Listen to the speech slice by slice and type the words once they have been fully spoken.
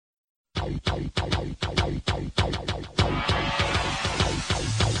Welcome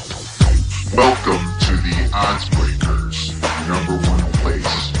to the Odds Breakers, number one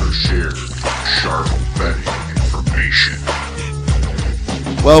place for shared, sharp betting information.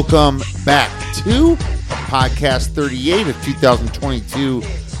 Welcome back to podcast 38 of 2022.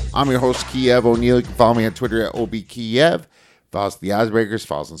 I'm your host, Kiev O'Neill. You can follow me on Twitter at OBKiev. Follow us at the Oddsbreakers.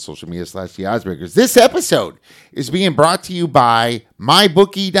 Follow us on social media / the Oddsbreakers. This episode is being brought to you by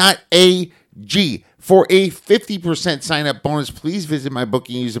mybookie.ag. For a 50% sign-up bonus, please visit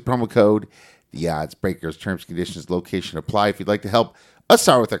MyBookie and use the promo code The Oddsbreakers. Terms, conditions, location apply. If you'd like to help us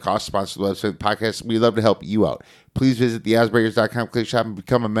out with our cost sponsor the website of the podcast, we'd love to help you out. Please visit theoddsbreakers.com, click shop, and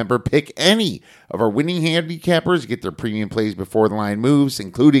become a member. Pick any of our winning handicappers, get their premium plays before the line moves,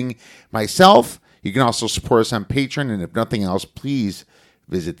 including myself. You can also support us on Patreon, and if nothing else, please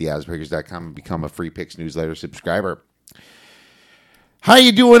visit theoddsbreakers.com and become a free picks newsletter subscriber. How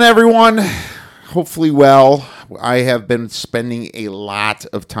you doing, everyone? Hopefully well. I have been spending a lot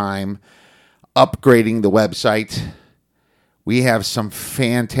of time upgrading the website. We have some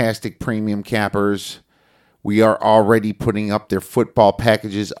fantastic premium cappers. We are already putting up their football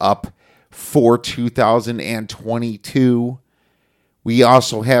packages up for 2022. We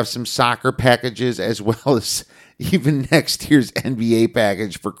also have some soccer packages as well as even next year's NBA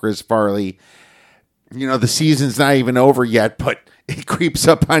package for Chris Farley. You know, the season's not even over yet, but it creeps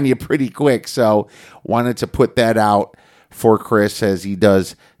up on you pretty quick. So wanted to put that out for Chris as he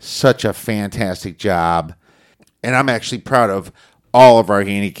does such a fantastic job. And I'm actually proud of all of our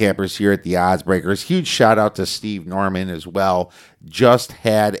handicappers here at the Odds Breakers. Huge shout out to Steve Norman as well. Just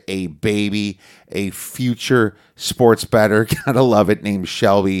had a baby, a future sports bettor. Gotta love it, named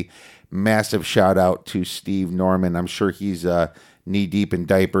Shelby. Massive shout out to Steve Norman. I'm sure he's knee deep in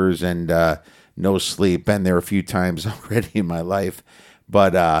diapers and no sleep. Been there a few times already in my life.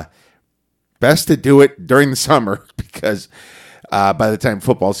 But best to do it during the summer because by the time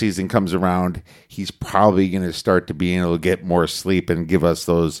football season comes around, he's probably going to start to be able to get more sleep and give us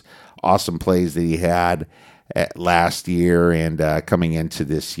those awesome plays that he had last year and coming into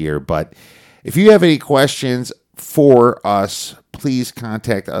this year. But if you have any questions for us, please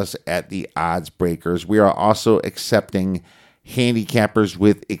contact us at the Odds Breakers. We are also accepting handicappers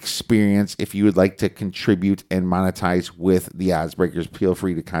with experience. If you would like to contribute and monetize with the Odds Breakers, feel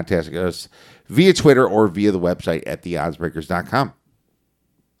free to contact us via Twitter or via the website at theoddsbreakers.com.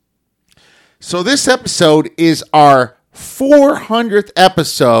 So this episode is our 400th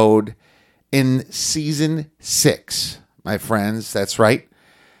episode in season 6, my friends. That's right.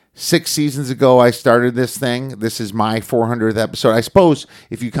 6 seasons ago, I started this thing. This is my 400th episode. I suppose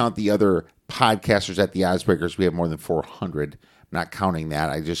if you count the other podcasters at the Odds Breakers, we have more than 400. I'm not counting that.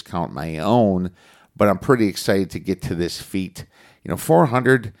 I just count my own. But I'm pretty excited to get to this feat.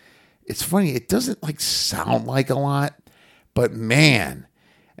 400, it's funny. It doesn't sound like a lot, but man,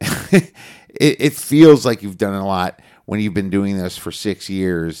 it feels like you've done a lot when you've been doing this for 6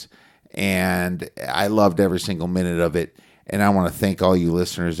 years. And I loved every single minute of it. And I want to thank all you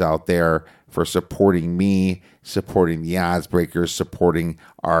listeners out there for supporting me, supporting the Odds Breakers, supporting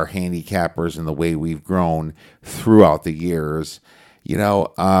our handicappers and the way we've grown throughout the years.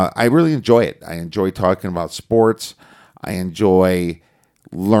 I really enjoy it. I enjoy talking about sports. I enjoy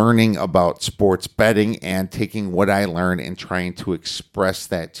learning about sports betting and taking what I learned and trying to express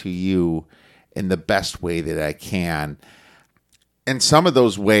that to you in the best way that I can. And some of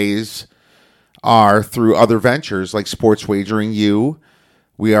those ways are through other ventures like Sports Wagering U.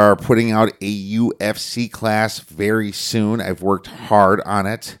 We are putting out a UFC class very soon. I've worked hard on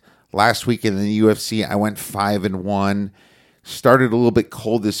it. Last week in the UFC, I went 5-1. Started a little bit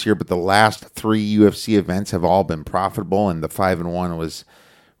cold this year, but the last 3 UFC events have all been profitable, and the 5-1 was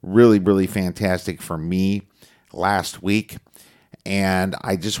really, really fantastic for me last week. And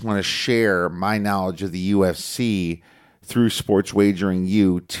I just want to share my knowledge of the UFC through Sports Wagering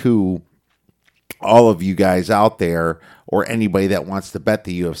U to all of you guys out there or anybody that wants to bet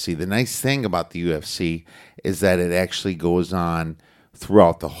the UFC. The nice thing about the UFC is that it actually goes on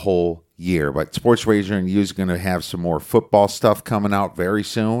throughout the whole year. But Sports Wagering U is going to have some more football stuff coming out very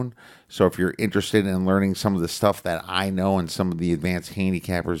soon. So if you're interested in learning some of the stuff that I know and some of the advanced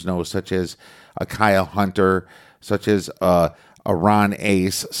handicappers know, such as a Kyle Hunter, such as a Ron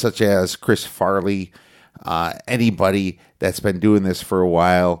Ace, such as Chris Farley, anybody that's been doing this for a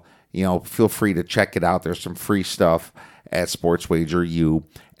while, feel free to check it out. There's some free stuff at Sports Wager U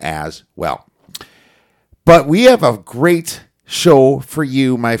as well. But we have a great show for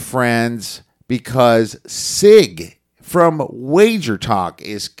you, my friends, because Sig from WagerTalk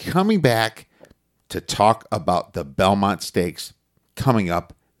is coming back to talk about the Belmont Stakes coming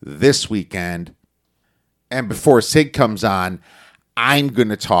up this weekend. And before Sig comes on, I'm going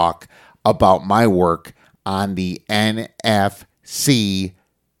to talk about my work on the NFC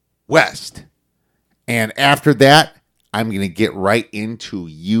West. And after that, I'm going to get right into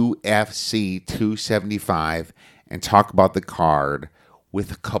UFC 275 and talk about the card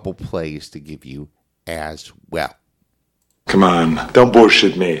with a couple plays to give you as well. Come on, don't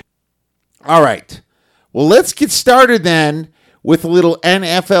bullshit me. All right. Well, let's get started then with a little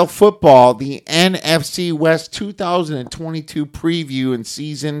NFL football, the NFC West 2022 preview and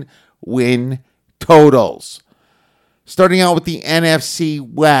season win totals. Starting out with the NFC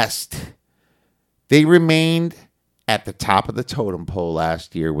West, they remained at the top of the totem pole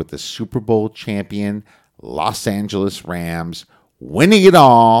last year with the Super Bowl champion Los Angeles Rams winning it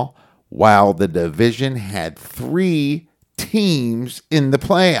all, while the division had 3 teams in the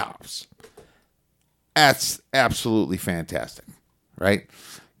playoffs. That's absolutely fantastic, right?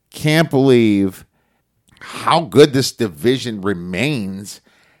 Can't believe how good this division remains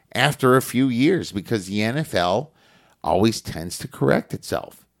after a few years, because the NFL always tends to correct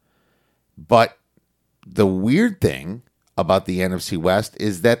itself. But the weird thing about the NFC West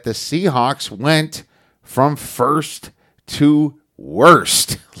is that the Seahawks went from first to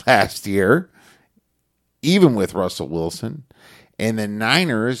worst last year, even with Russell Wilson, and the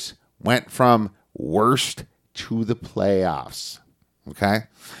Niners went from worst to the playoffs. Okay?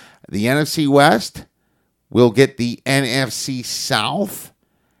 The NFC West will get the NFC South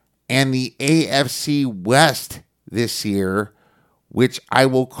and the AFC West this year, which I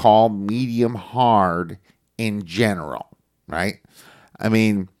will call medium hard in general, right? I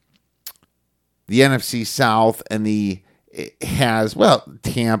mean, the NFC South and it has, well,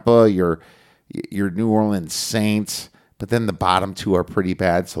 Tampa, your New Orleans Saints, but then the bottom 2 are pretty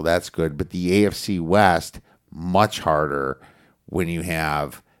bad, so that's good. But the AFC West, much harder when you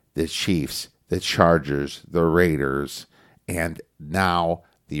have the Chiefs, the Chargers, the Raiders, and now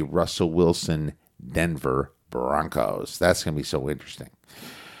the Russell Wilson Denver Broncos. That's going to be so interesting.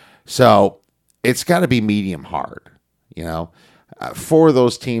 So it's got to be medium hard. 4 of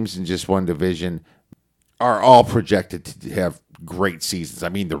those teams in just one division are all projected to have great seasons. I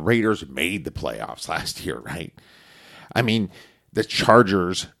mean, the Raiders made the playoffs last year, right? I mean, the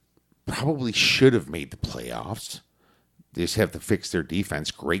Chargers probably should have made the playoffs. They just have to fix their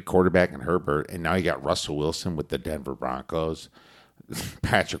defense. Great quarterback in Herbert. And now you got Russell Wilson with the Denver Broncos.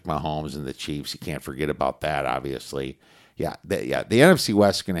 Patrick Mahomes and the Chiefs. You can't forget about that, obviously. The NFC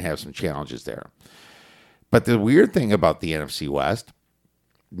West is going to have some challenges there. But the weird thing about the NFC West,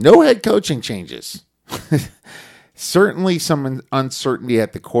 no head coaching changes. Certainly some uncertainty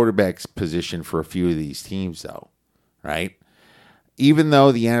at the quarterback's position for a few of these teams, though, right? Even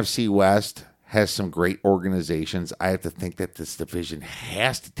though the NFC West has some great organizations, I have to think that this division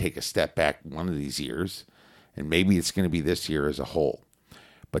has to take a step back one of these years, and maybe it's going to be this year as a whole.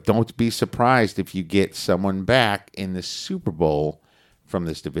 But don't be surprised if you get someone back in the Super Bowl from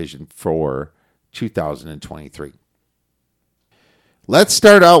this division for 2023. Let's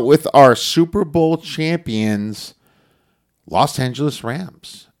start out with our Super Bowl champions, Los Angeles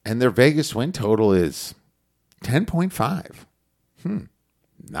Rams. And their Vegas win total is 10.5.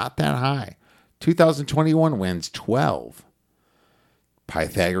 Not that high. 2021 wins 12.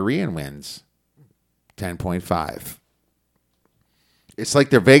 Pythagorean wins 10.5. It's like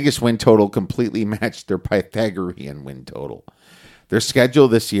their Vegas win total completely matched their Pythagorean win total. Their schedule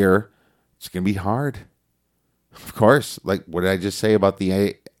this year, it's going to be hard. Of course, like what did I just say about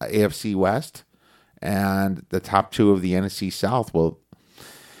the AFC West and the top 2 of the NFC South? Well,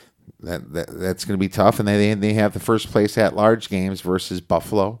 that's going to be tough. And they have the first place at large games versus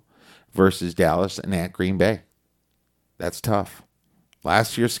Buffalo, versus Dallas, and at Green Bay. That's tough.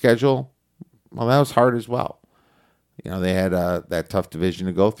 Last year's schedule, well, that was hard as well. They had that tough division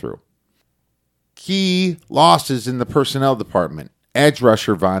to go through. Key losses in the personnel department: edge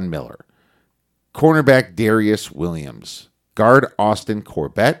rusher Von Miller, cornerback Darius Williams, guard Austin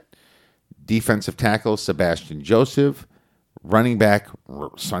Corbett, defensive tackle Sebastian Joseph, running back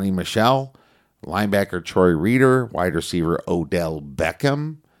Sonny Michel, linebacker Troy Reeder, wide receiver Odell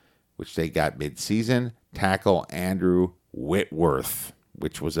Beckham, which they got midseason, tackle Andrew Whitworth,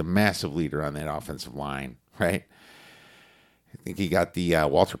 which was a massive leader on that offensive line, right? I think he got the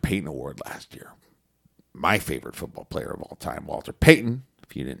Walter Payton Award last year. My favorite football player of all time, Walter Payton,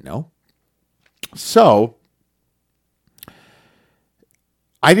 if you didn't know. So,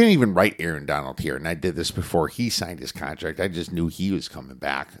 I didn't even write Aaron Donald here, and I did this before he signed his contract. I just knew he was coming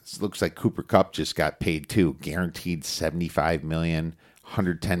back. It looks like Cooper Kupp just got paid too. Guaranteed $75 million,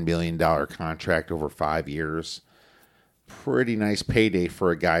 $110 million contract over 5 years. pretty nice payday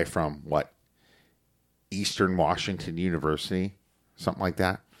for a guy from, Eastern Washington University? Something like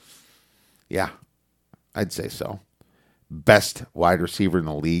that. Yeah, I'd say so. Best wide receiver in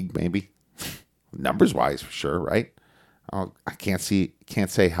the league, maybe. Numbers-wise, for sure, right? I can't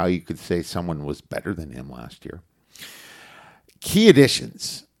say how you could say someone was better than him last year. Key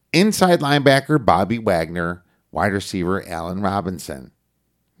additions. Inside linebacker, Bobby Wagner. Wide receiver, Allen Robinson.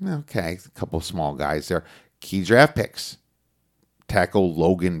 Okay, a couple of small guys there. Key draft picks. Tackle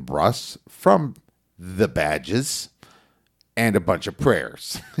Logan Bruss from the Badges. And a bunch of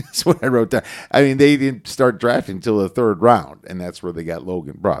prayers. That's what I wrote down. I mean, they didn't start drafting until the third round, and that's where they got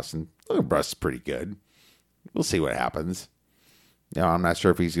Logan Bruss. And Logan Bruss is pretty good. We'll see what happens. I'm not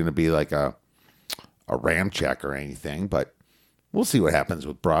sure if he's going to be like a ram check or anything, but we'll see what happens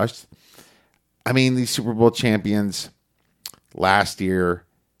with Bruss. I mean, these Super Bowl champions last year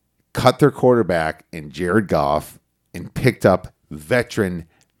cut their quarterback in Jared Goff and picked up veteran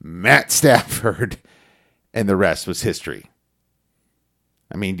Matt Stafford, and the rest was history.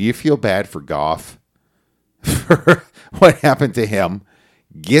 I mean, do you feel bad for Goff for what happened to him?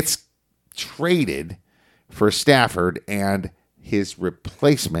 Gets traded for Stafford, and his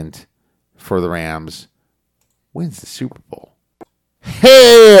replacement for the Rams wins the Super Bowl.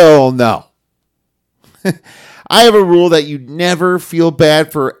 Hell no. I have a rule that you never feel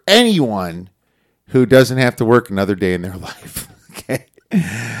bad for anyone who doesn't have to work another day in their life. Okay.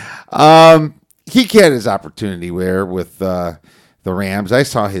 He had his opportunity there with the Rams. I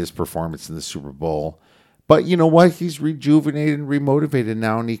saw his performance in the Super Bowl. But you know what? He's rejuvenated and remotivated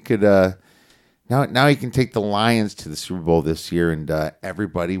now, and he could now he can take the Lions to the Super Bowl this year, and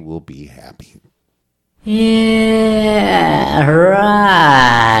everybody will be happy. Yeah,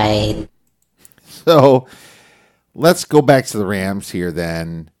 right. So let's go back to the Rams here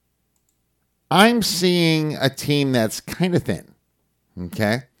then. I'm seeing a team that's kind of thin.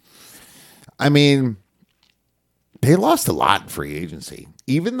 Okay? I mean, they lost a lot in free agency.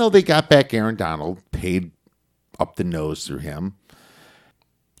 Even though they got back Aaron Donald, paid up the nose through him,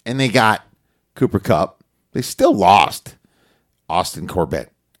 and they got Cooper Kupp, they still lost Austin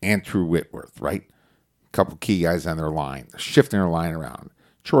Corbett and Drew Whitworth, right? A couple key guys on their line. They're shifting their line around.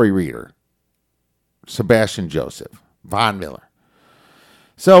 Troy Reeder, Sebastian Joseph, Von Miller.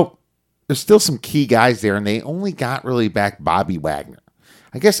 So there's still some key guys there, and they only got really back Bobby Wagner.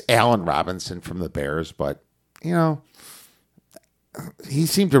 I guess Allen Robinson from the Bears, but, he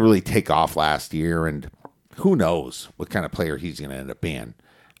seemed to really take off last year, and who knows what kind of player he's going to end up being.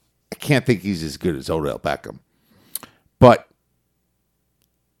 I can't think he's as good as Odell Beckham. But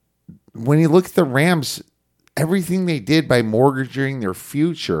when you look at the Rams, everything they did by mortgaging their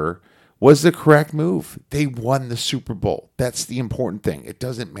future was the correct move. They won the Super Bowl. That's the important thing. It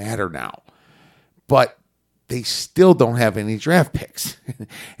doesn't matter now. But they still don't have any draft picks.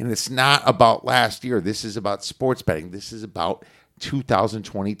 And it's not about last year. This is about sports betting. This is about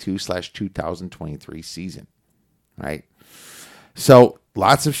 2022/2023 season, right? So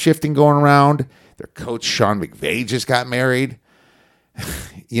lots of shifting going around. Their coach, Sean McVay, just got married.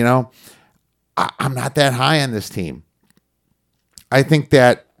 I'm not that high on this team. I think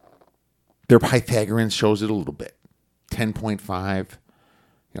that their Pythagorean shows it a little bit. 10.5,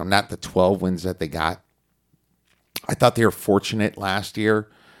 not the 12 wins that they got. I thought they were fortunate last year.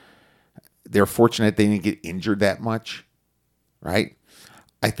 They're fortunate they didn't get injured that much, right?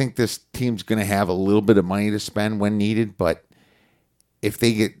 I think this team's going to have a little bit of money to spend when needed, but if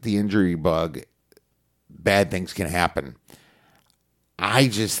they get the injury bug, bad things can happen. I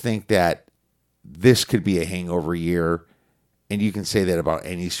just think that this could be a hangover year, and you can say that about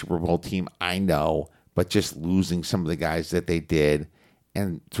any Super Bowl team, I know, but just losing some of the guys that they did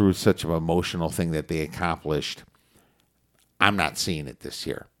and through such an emotional thing that they accomplished, I'm not seeing it this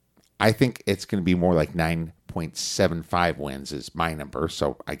year. I think it's going to be more like 9.75 wins is my number,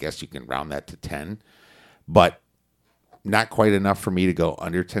 so I guess you can round that to 10, but not quite enough for me to go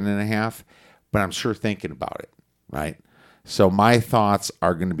under 10.5, but I'm sure thinking about it, right? So my thoughts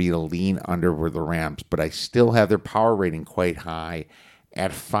are going to be to lean under with the Rams, but I still have their power rating quite high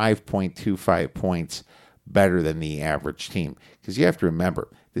at 5.25 points better than the average team. Because you have to remember,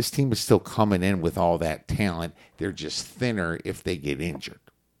 this team is still coming in with all that talent. They're just thinner if they get injured.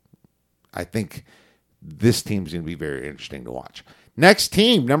 I think this team's going to be very interesting to watch. Next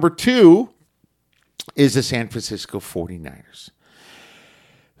team, number 2, is the San Francisco 49ers.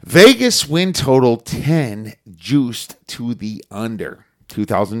 Vegas win total 10, juiced to the under.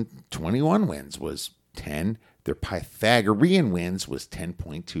 2021 wins was 10. Their Pythagorean wins was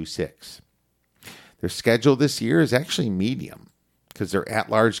 10.26. Their schedule this year is actually medium because their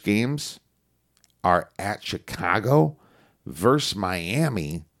at-large games are at Chicago, versus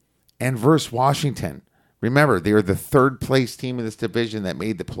Miami and versus Washington. Remember, they're the third place team in this division that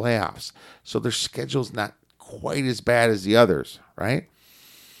made the playoffs. So their schedule's not quite as bad as the others, right?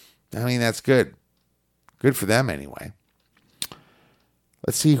 I mean, that's good. Good for them anyway.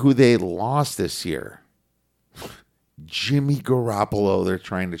 Let's see who they lost this year. Jimmy Garoppolo, they're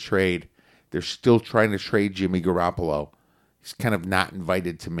trying to trade. They're still trying to trade Jimmy Garoppolo. He's kind of not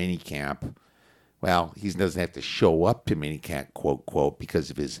invited to minicamp. Well, he doesn't have to show up to minicamp, quote, quote, because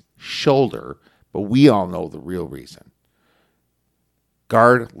of his shoulder. But we all know the real reason.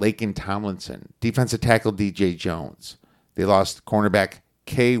 Guard Laken Tomlinson. Defensive tackle DJ Jones. They lost cornerback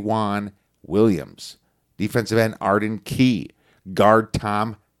K'Wan Williams. Defensive end Arden Key. Guard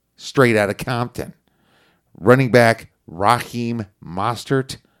Tom, straight out of Compton. Running back Raheem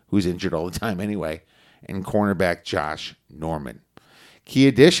Mostert, who's injured all the time anyway. And cornerback Josh Norman. Key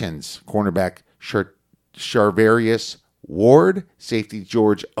additions, cornerback Charvarius Ward. Safety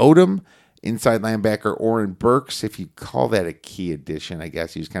George Odom. Inside linebacker Oren Burks, if you call that a key addition, I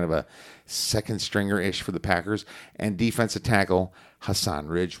guess. He was kind of a second stringer-ish for the Packers. And defensive tackle Hassan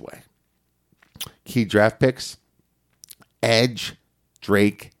Ridgeway. Key draft picks, Edge,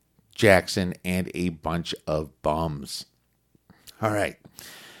 Drake, Jackson, and a bunch of bums. All right.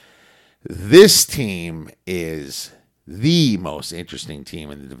 This team is the most interesting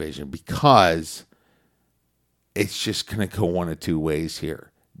team in the division because it's just going to go one of two ways here.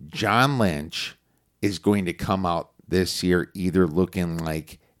 John Lynch is going to come out this year either looking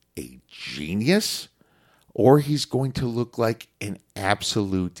like a genius or he's going to look like an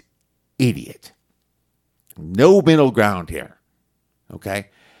absolute idiot. No middle ground here. Okay?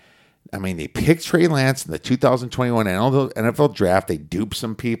 I mean, they picked Trey Lance in the 2021 NFL draft. They duped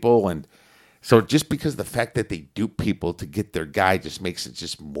some people. And so just because the fact that they dupe people to get their guy just makes it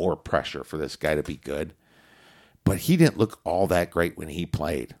just more pressure for this guy to be good. But he didn't look all that great when he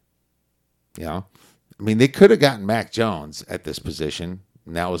played. You know? I mean, they could have gotten Mac Jones at this position,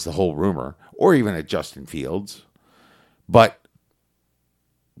 and that was the whole rumor, or even at Justin Fields. But,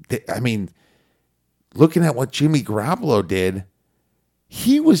 looking at what Jimmy Garoppolo did,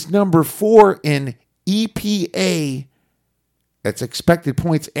 he was number 4 in EPA, that's expected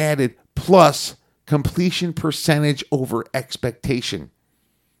points added, plus completion percentage over expectation.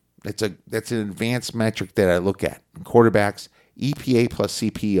 That's an advanced metric that I look at. Quarterbacks, EPA plus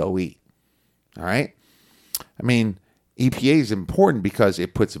CPOE. All right? I mean, EPA is important because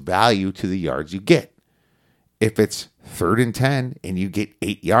it puts value to the yards you get. If it's 3rd and 10 and you get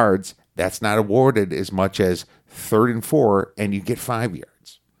 8 yards, that's not awarded as much as 3rd and 4 and you get 5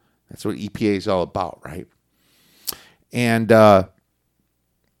 yards. That's what EPA is all about, right? And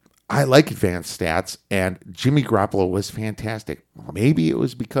I like advanced stats, and Jimmy Garoppolo was fantastic. Maybe it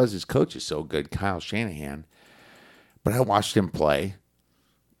was because his coach is so good, Kyle Shanahan, but I watched him play,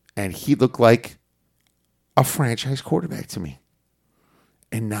 and he looked like a franchise quarterback to me.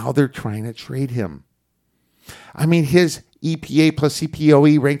 And now they're trying to trade him. I mean, his EPA plus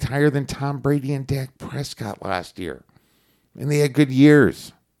CPOE ranked higher than Tom Brady and Dak Prescott last year. And they had good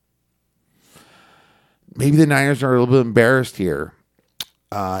years. Maybe the Niners are a little bit embarrassed here.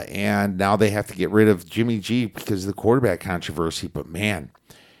 And now they have to get rid of Jimmy G because of the quarterback controversy. But man,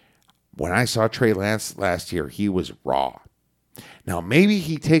 when I saw Trey Lance last year, he was raw. Now, maybe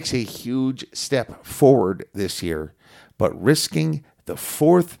he takes a huge step forward this year, but risking the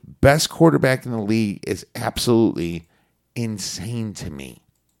 4th best quarterback in the league is absolutely insane to me.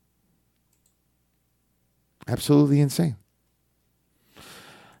 Absolutely insane.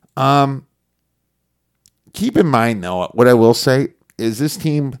 Keep in mind, though, what I will say is this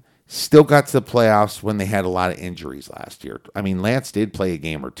team still got to the playoffs when they had a lot of injuries last year. I mean, Lance did play a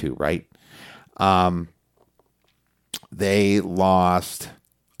game or two, right? They lost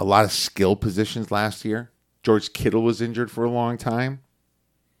a lot of skill positions last year. George Kittle was injured for a long time.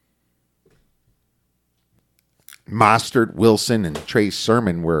 Mostert, Wilson, and Trey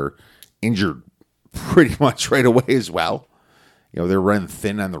Sermon were injured pretty much right away as well. You know, they're running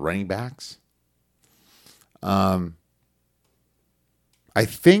thin on the running backs. I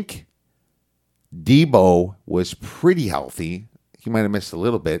think Debo was pretty healthy. He might have missed a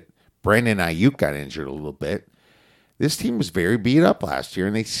little bit. Brandon Ayuk got injured a little bit. This team was very beat up last year,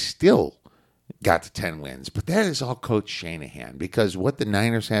 and they still got to 10 wins. But that is all Coach Shanahan, because what the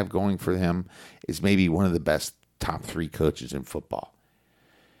Niners have going for him is maybe one of the best top 3 coaches in football.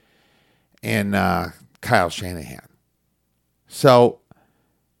 And Kyle Shanahan. So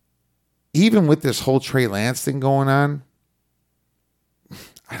even with this whole Trey Lance thing going on,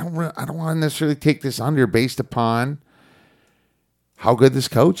 I don't want to necessarily take this under based upon how good this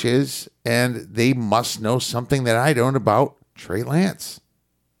coach is, and they must know something that I don't about Trey Lance.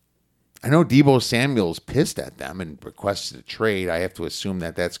 I know Deebo Samuel's pissed at them and requested a trade. I have to assume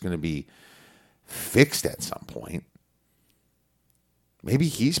that that's going to be fixed at some point. Maybe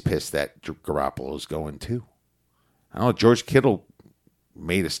he's pissed that Garoppolo's going too. I don't know. George Kittle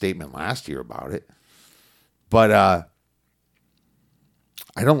made a statement last year about it. But I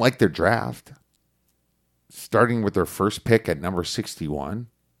don't like their draft. Starting with their first pick at number 61. And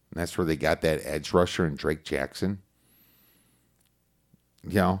that's where they got that edge rusher and Drake Jackson.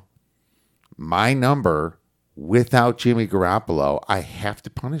 You know, my number without Jimmy Garoppolo, I have to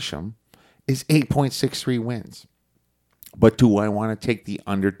punish him, is 8.63 wins. But do I want to take the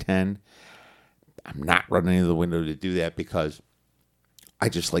under 10? I'm not running into the window to do that because I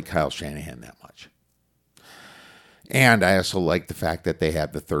just like Kyle Shanahan that much. And I also like the fact that they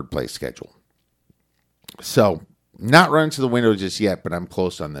have the third place schedule. So, not running to the window just yet, but I'm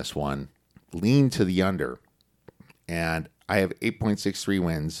close on this one. Lean to the under. And I have 8.63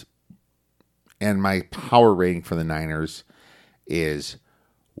 wins. And my power rating for the Niners is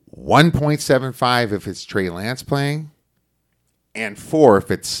 1.75 if it's Trey Lance playing, and 4 if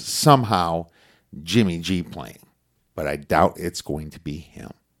it's somehow Jimmy G playing. But I doubt it's going to be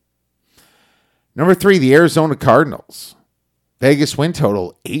him. Number 3, the Arizona Cardinals. Vegas win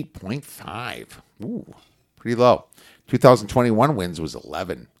total 8.5. Ooh, pretty low. 2021 wins was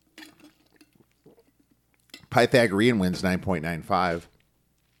 11. Pythagorean wins 9.95.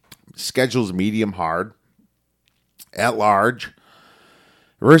 Schedule's medium hard. At large.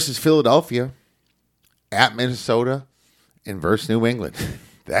 Versus Philadelphia. At Minnesota. And versus New England.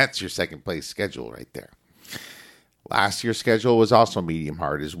 That's your second place schedule right there. Last year's schedule was also medium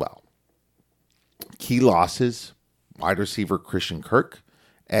hard as well. Key losses. Wide receiver Christian Kirk.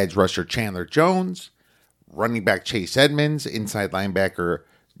 Edge rusher Chandler Jones. Running back Chase Edmonds. Inside linebacker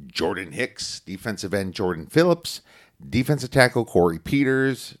Jordan Hicks. Defensive end Jordan Phillips. Defensive tackle Corey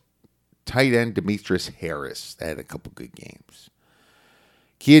Peters. Tight end Demetrius Harris. They had a couple good games.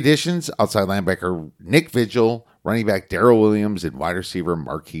 Key additions, outside linebacker Nick Vigil, running back Darrell Williams, and wide receiver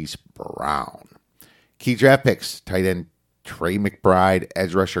Marquise Brown. Key draft picks, tight end Trey McBride,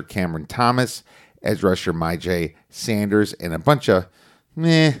 edge rusher Cameron Thomas, edge rusher Myjai Sanders, and a bunch of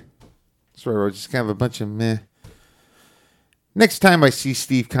meh. Sorry, just kind of a bunch of meh. Next time I see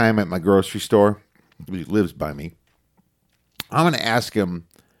Steve Keim at my grocery store, he lives by me, I'm going to ask him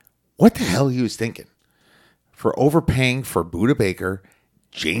what the hell he was thinking for overpaying for Budda Baker,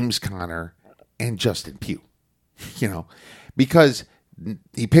 James Conner, and Justin Pugh. You know, because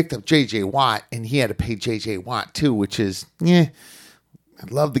he picked up J.J. Watt, and he had to pay J.J. Watt too, which is, I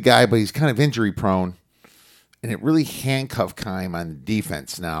love the guy, but he's kind of injury prone. And it really handcuffed Keim on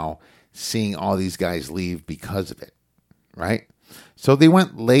defense now, seeing all these guys leave because of it, right? So they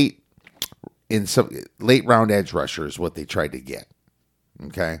went late in some late round edge rushers, what they tried to get.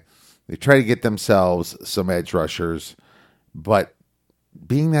 Okay. They tried to get themselves some edge rushers, but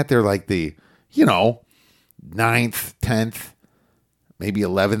being that they're like the, 9th, 10th, maybe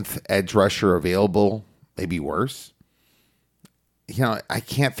 11th edge rusher available, maybe worse. I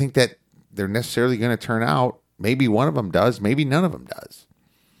can't think that they're necessarily going to turn out. Maybe one of them does, maybe none of them does.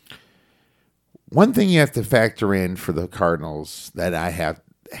 One thing you have to factor in for the Cardinals that I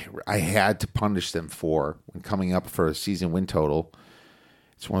had to punish them for when coming up for a season win total,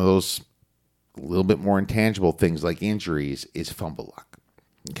 it's one of those a little bit more intangible things like injuries, is fumble luck.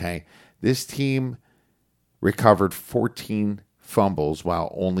 Okay. This team recovered 14 fumbles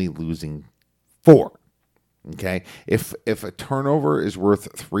while only losing 4. Okay. If a turnover is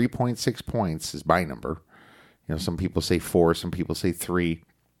worth 3.6 points is my number. Some people say 4, some people say 3.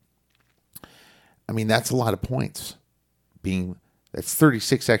 I mean, that's a lot of points. That's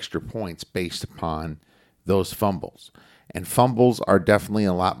 36 extra points based upon those fumbles. And fumbles are definitely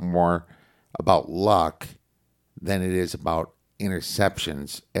a lot more about luck than it is about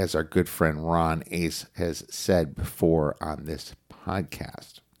interceptions, as our good friend Ron Ace has said before on this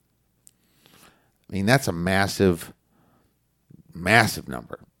podcast. I mean, that's a massive, massive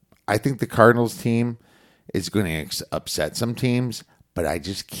number. I think the Cardinals team is going to upset some teams, but I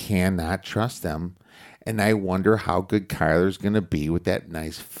just cannot trust them. And I wonder how good Kyler's going to be with that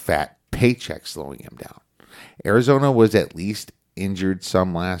nice fat paycheck slowing him down. Arizona was at least injured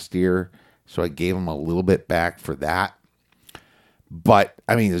some last year, so I gave him a little bit back for that. But,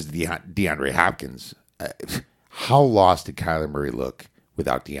 I mean, there's DeAndre Hopkins. How lost did Kyler Murray look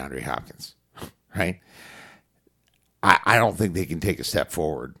without DeAndre Hopkins? Right? I don't think they can take a step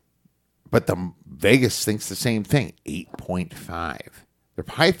forward. But the Vegas thinks the same thing, 8.5. Their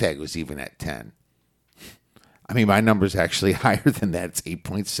Pythag was even at 10. I mean, my number's actually higher than that. It's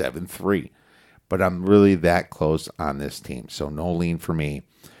 8.73. But I'm really that close on this team. So no lean for me.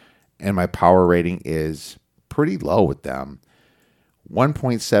 And my power rating is pretty low with them.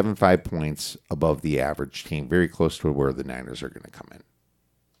 1.75 points above the average team. Very close to where the Niners are going to come in.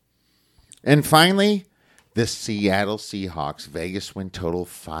 And finally, the Seattle Seahawks. Vegas win total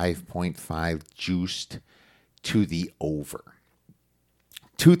 5.5 juiced to the over.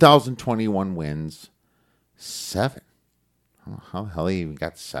 2021 wins, 7. How the hell you even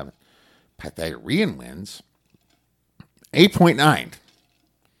got 7? Pythagorean wins, 8.9.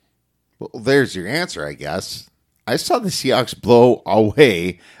 Well, there's your answer, I guess. I saw the Seahawks blow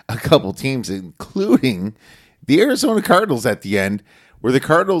away a couple teams, including the Arizona Cardinals at the end, where the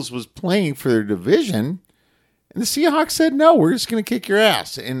Cardinals was playing for their division, and the Seahawks said, no, we're just going to kick your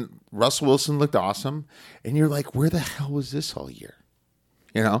ass. And Russell Wilson looked awesome, and you're like, where the hell was this all year?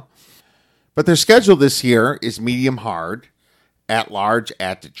 You know? But their schedule this year is medium hard, at large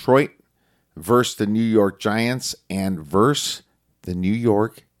at Detroit, versus the New York Giants, and versus the New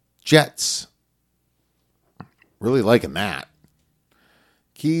York Jets. Really liking that.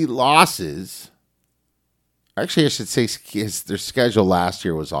 Key losses. Actually, I should say their schedule last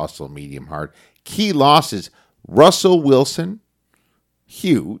year was also medium hard. Key losses. Russell Wilson,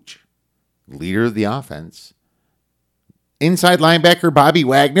 huge, leader of the offense. Inside linebacker Bobby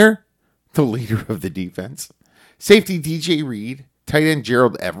Wagner, the leader of the defense. Safety DJ Reed. Tight end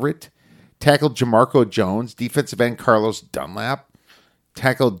Gerald Everett. Tackle Jamarco Jones. Defensive end Carlos Dunlap.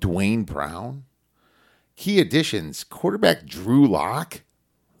 Tackle Dwayne Brown. Key additions, quarterback Drew Lock.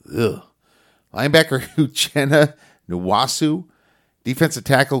 Ugh. Linebacker Uchenna Nwasu. Defensive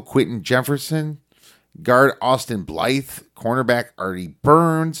tackle Quentin Jefferson. Guard Austin Blythe. Cornerback Artie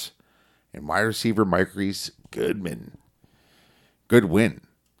Burns. And wide receiver Maurice Goodwin.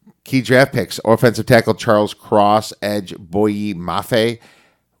 Key draft picks, offensive tackle Charles Cross. Edge Boye Mafe.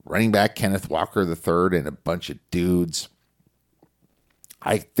 Running back Kenneth Walker III and a bunch of dudes.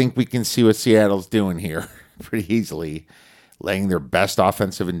 I think we can see what Seattle's doing here pretty easily, letting their best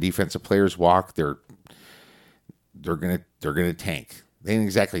offensive and defensive players walk. They're gonna tank. They didn't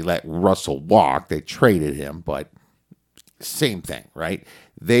exactly let Russell walk. They traded him, but same thing, right?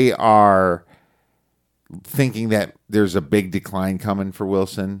 They are thinking that there's a big decline coming for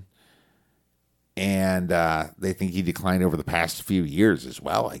Wilson, and they think he declined over the past few years as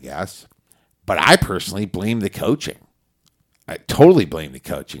well, I guess. But I personally blame the coaching. I totally blame the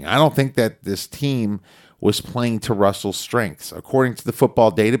coaching. I don't think that this team was playing to Russell's strengths. According to the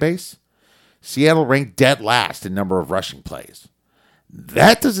football database, Seattle ranked dead last in number of rushing plays.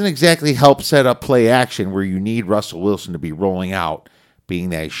 That doesn't exactly help set up play action where you need Russell Wilson to be rolling out, being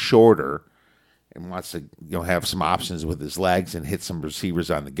that he's shorter and wants to have some options with his legs and hit some receivers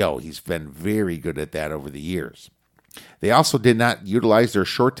on the go. He's been very good at that over the years. They also did not utilize their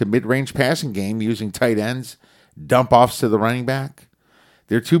short to mid-range passing game using tight ends, dump offs to the running back.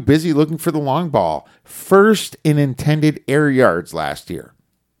 They're too busy looking for the long ball. First in intended air yards last year.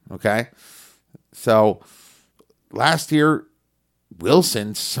 Okay? So last year,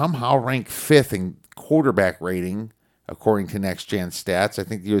 Wilson somehow ranked 5th in quarterback rating, according to Next Gen Stats. I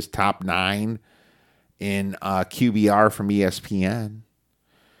think he was top 9 in QBR from ESPN.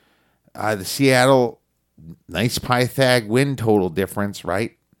 The Seattle, nice Pythag win total difference,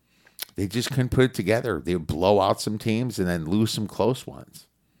 right? They just couldn't put it together. They would blow out some teams and then lose some close ones.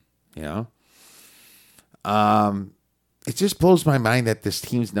 It just blows my mind that this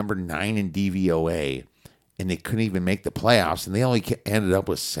team's number 9 in DVOA, and they couldn't even make the playoffs, and they only ended up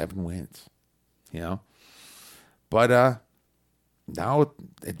with 7 wins. But now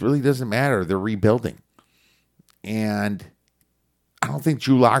it really doesn't matter. They're rebuilding. And I don't think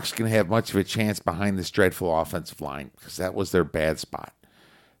Drew Lock's going to have much of a chance behind this dreadful offensive line because that was their bad spot.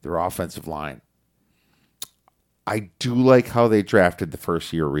 Their offensive line. I do like how they drafted the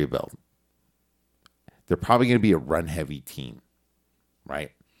first year rebuild. They're probably going to be a run-heavy team,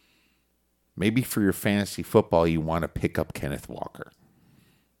 right? Maybe for your fantasy football, you want to pick up Kenneth Walker.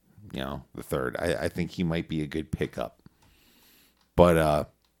 The third. I think he might be a good pickup. But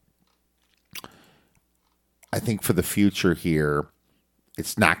I think for the future here,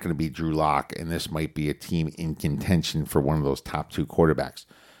 it's not going to be Drew Lock, and this might be a team in contention for one of those top 2 quarterbacks.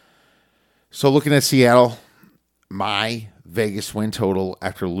 So looking at Seattle, my Vegas win total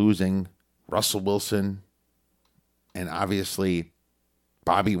after losing Russell Wilson and obviously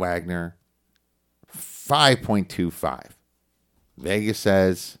Bobby Wagner, 5.25. Vegas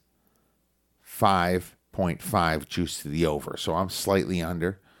says 5.5 juice to the over. So I'm slightly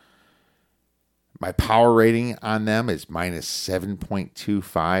under. My power rating on them is minus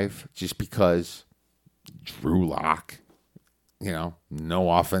 7.25 just because, Drew Lock.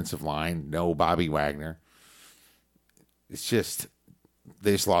 No offensive line, no Bobby Wagner. It's just,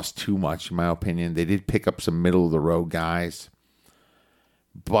 they just lost too much, in my opinion. They did pick up some middle-of-the-road guys.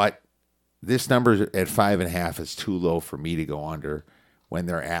 But this number at 5.5 is too low for me to go under when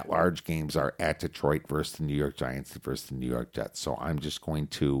their at-large games are at Detroit versus the New York Giants versus the New York Jets. So I'm just going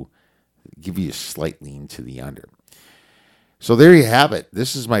to give you a slight lean to the under. So there you have it.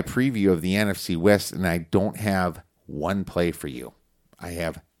 This is my preview of the NFC West, and I don't have one play for you. I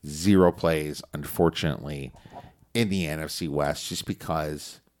have 0 plays, unfortunately, in the NFC West just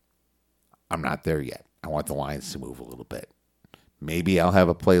because I'm not there yet. I want the Lions to move a little bit. Maybe I'll have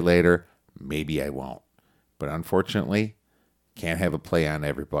a play later. Maybe I won't. But unfortunately, can't have a play on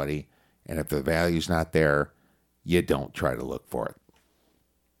everybody. And if the value's not there, you don't try to look for it.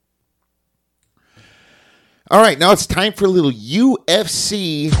 All right, now it's time for a little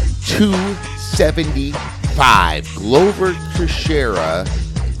UFC 275. Glover Teixeira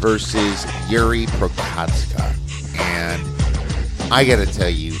versus Yuri Prochazka. And I got to tell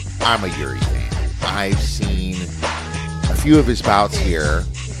you, I'm a Yuri fan. I've seen a few of his bouts here.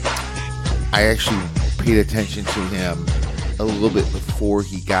 I actually paid attention to him a little bit before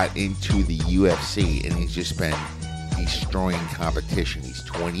he got into the UFC, and he's just been destroying competition. He's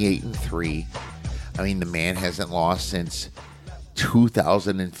 28-3. I mean, the man hasn't lost since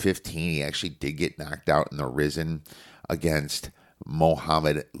 2015. He actually did get knocked out in the Rizin against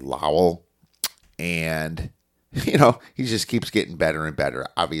Mohamed Lawal. And, he just keeps getting better and better.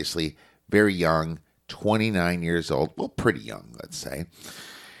 Obviously, very young, 29 years old. Well, pretty young, let's say.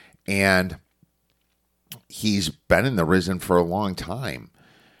 And he's been in the Rizin for a long time.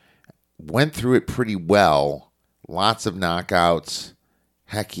 Went through it pretty well. Lots of knockouts.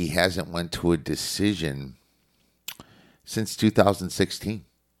 Heck, he hasn't went to a decision since 2016.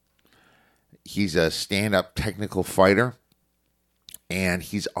 He's a stand-up technical fighter, and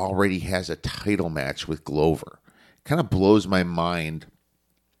he's already has a title match with Glover. Kind of blows my mind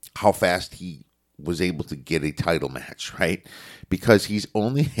how fast he was able to get a title match, right? Because he's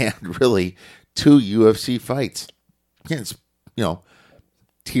only had really 2 UFC fights against,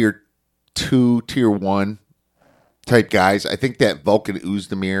 tier 2, tier 1 type guys. I think that Volkan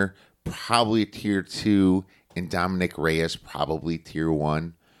Oezdemir, probably tier 2, and Dominic Reyes, probably tier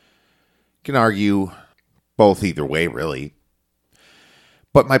 1. Can argue both either way, really.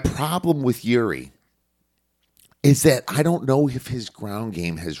 But my problem with Yuri is that I don't know if his ground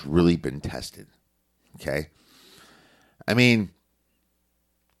game has really been tested. Okay? I mean,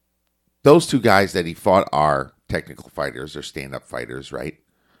 those 2 guys that he fought are technical fighters or stand-up fighters, right?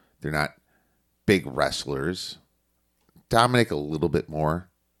 They're not big wrestlers. Dominic a little bit more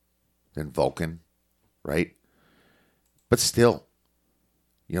than Volkan, right? But still,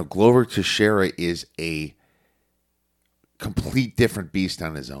 Glover Teixeira is a complete different beast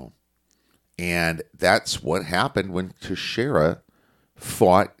on his own. And that's what happened when Teixeira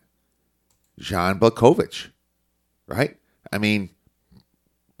fought Jan Blachowicz, right? I mean,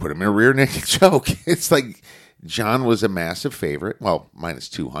 put him in a rear naked choke. It's like Jan was a massive favorite. Well, minus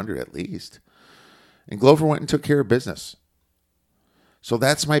 200 at least. And Glover went and took care of business. So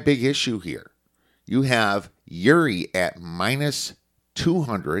that's my big issue here. You have Yuri at minus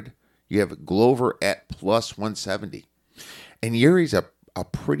 200. You have Glover at plus 170. And Yuri's a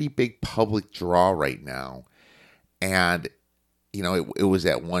pretty big public draw right now. And, it was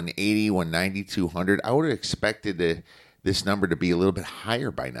at 180, 190, 200. I would have expected this number to be a little bit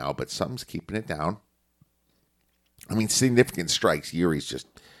higher by now, but something's keeping it down. I mean, significant strikes. Yuri's just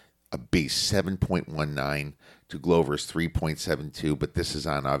a base 7.19 to Glover's 3.72, but this is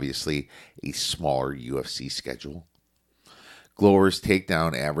on obviously a smaller UFC schedule. Glover's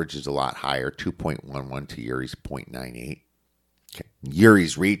takedown average is a lot higher, 2.11 to Yuri's 0.98. Okay.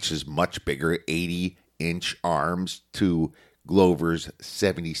 Yuri's reach is much bigger, 80-inch arms to Glover's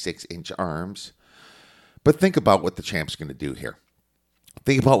 76-inch arms. But think about what the champ's going to do here.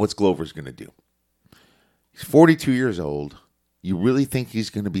 Think about what Glover's going to do. He's 42 years old. You really think he's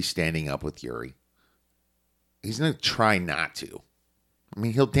going to be standing up with Yuri? He's going to try not to. I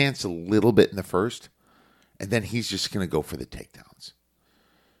mean, he'll dance a little bit in the first, and then he's just going to go for the takedowns.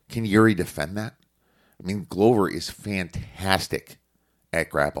 Can Yuri defend that? I mean, Glover is fantastic at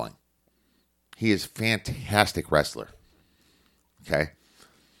grappling. He is a fantastic wrestler. Okay?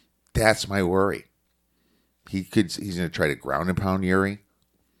 That's my worry. He's going to try to ground and pound Yuri.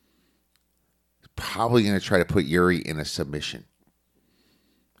 He's probably going to try to put Yuri in a submission.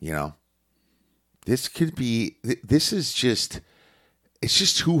 This is just, it's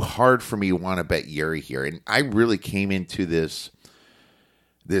just too hard for me to want to bet Yuri here. And I really came into this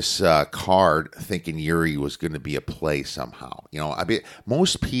this card thinking Yuri was going to be a play somehow. You know, I mean,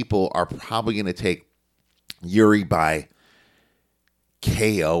 most people are probably going to take Yuri by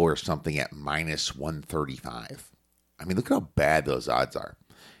KO or something at minus 135. I mean, look how bad those odds are.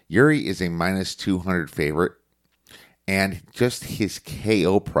 Yuri is a minus 200 favorite, and just his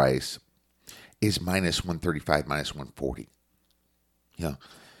KO price is minus 135, minus 140. You know,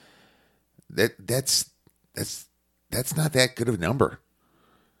 that's not that good of a number.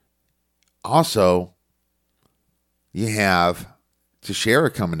 Also, you have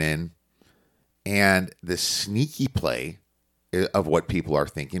Teixeira coming in, and the sneaky play of what people are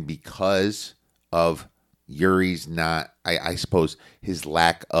thinking because of Yuri's I suppose his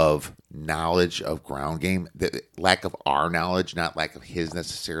lack of knowledge of ground game, the lack of our knowledge, not lack of his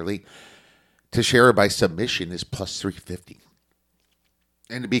necessarily. Teixeira by submission is plus 350.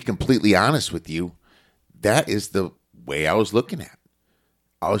 And to be completely honest with you, that is the way I was looking at.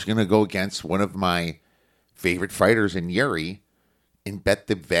 I was going to go against one of my favorite fighters in Yuri and bet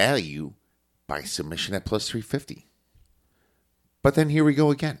the value by submission at plus 350. But then here we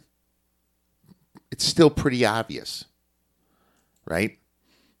go again. It's still pretty obvious, right?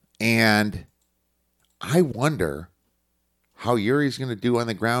 And I wonder how Yuri's going to do on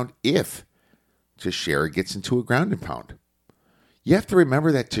the ground if Teixeira gets into a ground and pound. You have to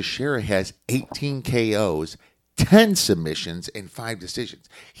remember that Teixeira has 18 KOs, 10 submissions, and 5 decisions.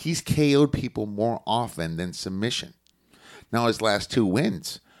 He's KO'd people more often than submission. Now, his last 2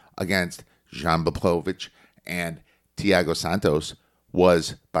 wins against Jan Blachowicz and Thiago Santos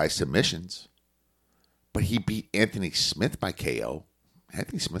was by submissions. But he beat Anthony Smith by KO.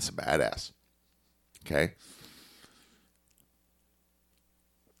 Anthony Smith's a badass. Okay.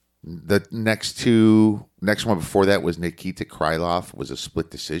 The next one before that was Nikita Krylov, was a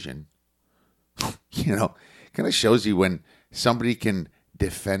split decision. You know, kind of shows you when somebody can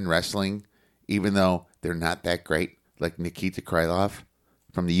defend wrestling, even though they're not that great, like Nikita Krylov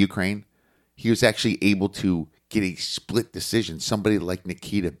from the Ukraine. He was actually able to get a split decision, somebody like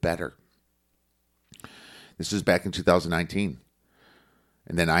Nikita better. This was back in 2019.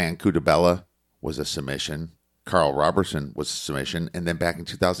 And then Ian Kudabella was a submission. Carl Robertson was a submission. And then back in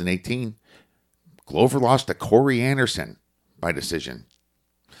 2018, Glover lost to Corey Anderson by decision.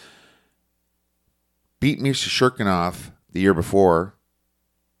 Beat Misha Shirkinov the year before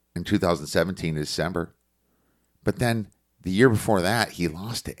in 2017 in December. But then the year before that, he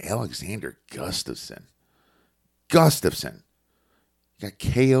lost to Alexander Gustafsson. He got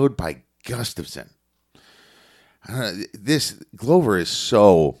KO'd by Gustafsson. I don't know, this Glover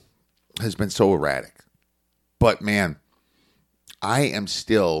has been so erratic. But man, I am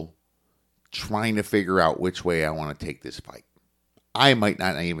still trying to figure out which way I want to take this fight. I might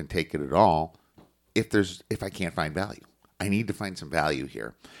not even take it at all if I can't find value. I need to find some value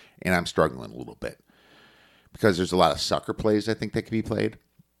here, and I'm struggling a little bit because there's a lot of sucker plays I think that can be played,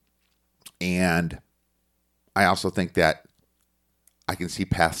 and I also think that I can see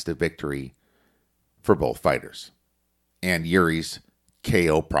paths to victory for both fighters. And Yuri's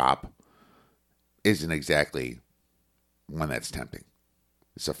KO prop isn't exactly one that's tempting.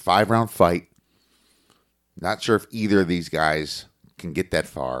 It's a 5-round fight. Not sure if either of these guys can get that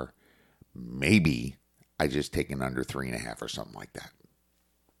far. Maybe I just take an under 3.5 or something like that.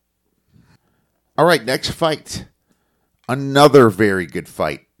 All right, next fight. Another very good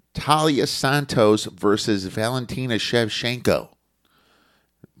fight. Talia Santos versus Valentina Shevchenko.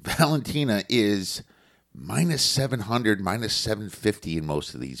 Valentina is minus 700, minus 750 in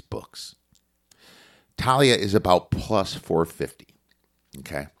most of these books. Talia is about plus 450.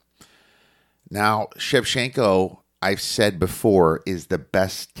 Okay. Now, Shevchenko, I've said before, is the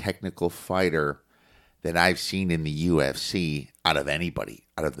best technical fighter that I've seen in the UFC out of anybody,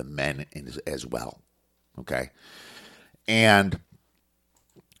 out of the men as well. Okay. And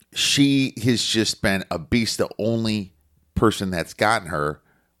she has just been a beast. The only person that's gotten her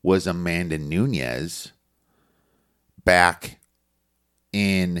was Amanda Nunes back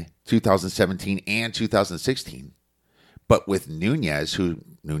in 2017 and 2016. But with Nunes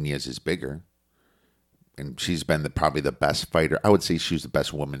is bigger, and she's been probably the best fighter. I would say she was the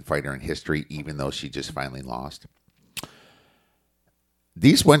best woman fighter in history, even though she just finally lost.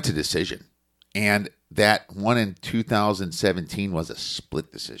 These went to decision, and that one in 2017 was a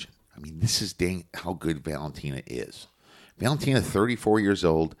split decision. I mean, this is dang how good Valentina is. Valentina, 34 years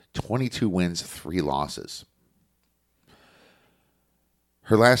old, 22 wins, 3 losses.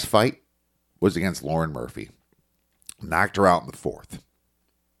 Her last fight was against Lauren Murphy. Knocked her out in the 4th.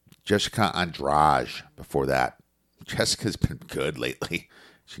 Jessica Andrade before that. Jessica's been good lately.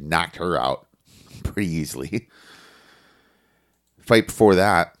 She knocked her out pretty easily. Fight before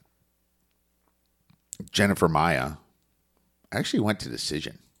that, Jennifer Maia actually went to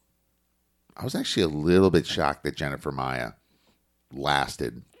decision. I was actually a little bit shocked that Jennifer Maia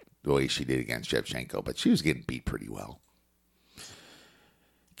lasted the way she did against Shevchenko, but she was getting beat pretty well.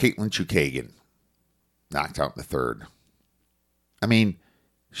 Caitlin Chukagian knocked out in the third. I mean,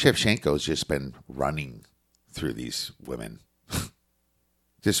 Shevchenko's just been running through these women.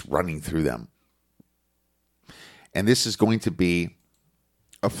 Just running through them. And this is going to be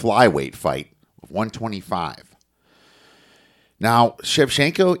a flyweight fight of 125. Now,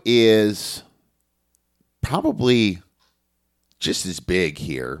 Shevchenko is probably just as big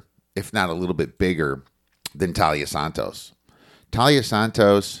here, if not a little bit bigger, than Talia Santos. Talia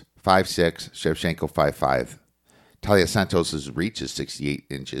Santos, 5'6", Shevchenko, 5'5". Talia Santos' reach is 68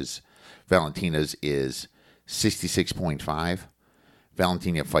 inches. Valentina's is 66.5.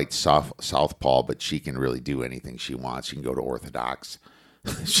 Valentina fights southpaw, but she can really do anything she wants. She can go to orthodox.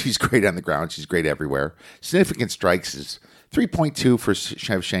 She's great on the ground. She's great everywhere. Significant strikes is 3.2 for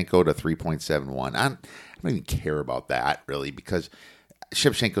Shevchenko to 3.71. I don't even care about that, really, because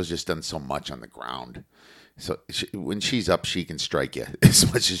Shevchenko's just done so much on the ground. So when she's up, she can strike you as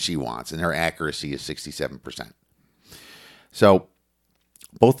much as she wants, and her accuracy is 67%. So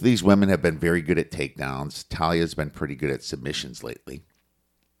both of these women have been very good at takedowns. Talia's been pretty good at submissions lately.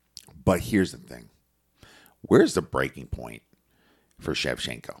 But here's the thing. Where's the breaking point for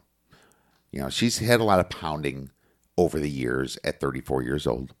Shevchenko? You know, she's had a lot of pounding over the years at 34 years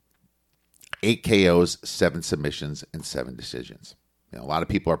old. 8 KOs, 7 submissions, and 7 decisions. You know, a lot of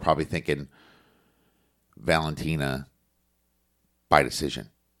people are probably thinking Valentina by decision,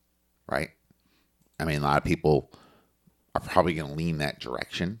 right? I mean, a lot of people are probably going to lean that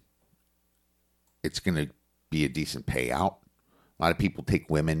direction. It's going to be a decent payout. A lot of people take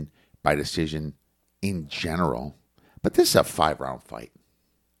women by decision in general, but this is a 5-round fight.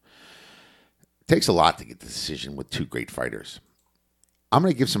 It takes a lot to get the decision with 2 great fighters. I'm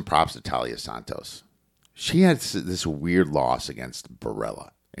going to give some props to Talia Santos. She had this weird loss against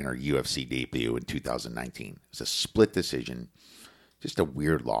Barella in her UFC debut in 2019. It was a split decision, just a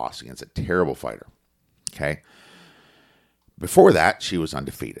weird loss against a terrible fighter. Okay. Before that, she was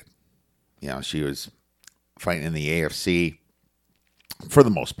undefeated. You know, she was fighting in the AFC for the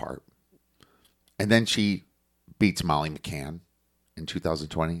most part. And then she beats Molly McCann in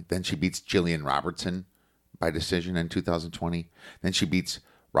 2020. Then she beats Jillian Robertson by decision in 2020. Then she beats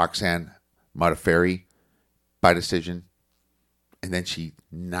Roxanne Modafferi by decision. And then she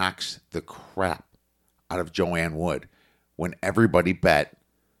knocks the crap out of Joanne Wood when everybody bet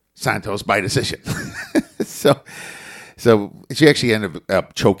Santos by decision. So she actually ended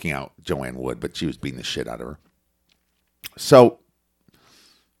up choking out Joanne Wood, but she was beating the shit out of her. So,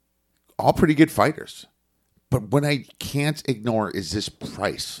 all pretty good fighters. But what I can't ignore is this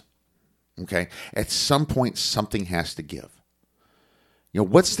price. Okay? At some point, something has to give. You know,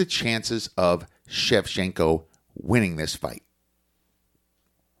 what's the chances of Shevchenko winning this fight?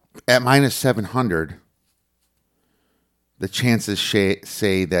 At minus 700, the chances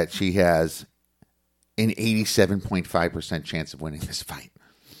say that she has an 87.5% chance of winning this fight.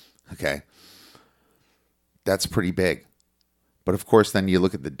 Okay? That's pretty big. But of course, then you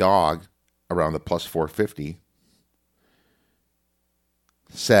look at the dog around the plus 450,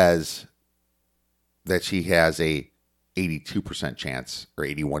 says that she has a 82% chance or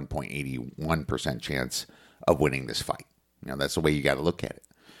 81.81% chance of winning this fight. You know, that's the way you got to look at it.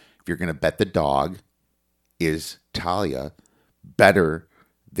 If you're going to bet the dog, is Talia better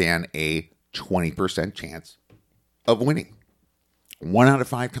than a 20% chance of winning? 1 out of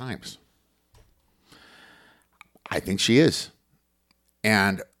 5 times. I think she is.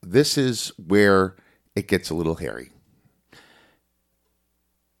 And this is where it gets a little hairy.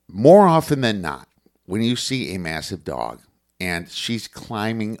 More often than not, when you see a massive dog and she's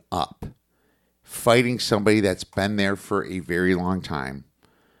climbing up, fighting somebody that's been there for a very long time,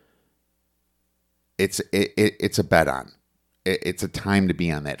 it's a bet on. It's a time to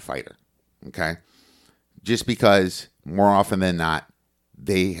be on that fighter. Okay? Just because more often than not,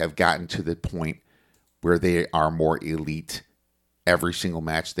 they have gotten to the point where they are more elite every single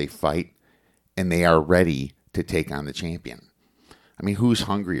match they fight, and they are ready to take on the champion. I mean, who's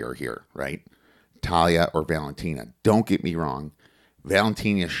hungrier here, right? Talia or Valentina? Don't get me wrong.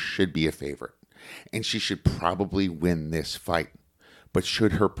 Valentina should be a favorite, and she should probably win this fight. But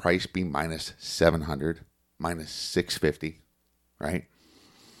should her price be minus 700, minus 650, right?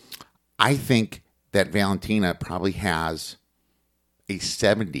 I think that Valentina probably has a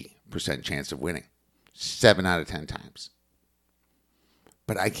 70% chance of winning. 7 out of 10 times.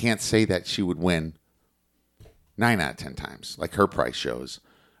 But I can't say that she would win 9 out of 10 times, like her price shows,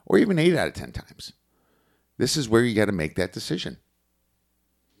 or even 8 out of 10 times. This is where you got to make that decision.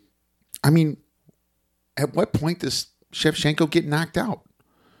 I mean, at what point does Shevchenko get knocked out?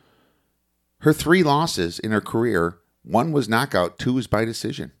 Her 3 losses in her career, 1 was knockout, 2 was by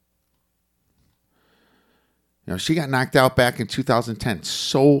decision. She got knocked out back in 2010,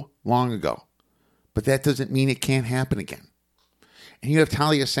 so long ago. But that doesn't mean it can't happen again. And you have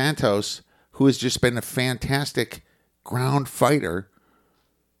Talia Santos, who has just been a fantastic ground fighter.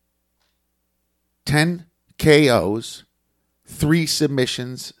 10 KOs, 3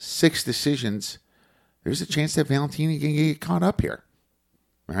 submissions, 6 decisions. There's a chance that Valentina can get caught up here.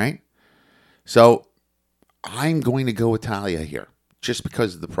 All right? So I'm going to go with Talia here just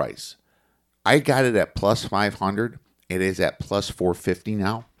because of the price. I got it at plus 500. It is at plus 450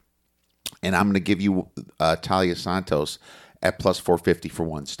 now. And I'm going to give you Talia Santos at plus 450 for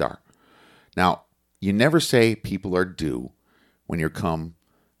 1 star. Now, you never say people are due when it comes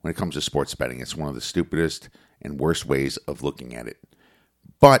to sports betting. It's one of the stupidest and worst ways of looking at it.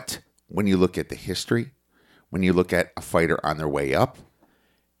 But when you look at the history, when you look at a fighter on their way up,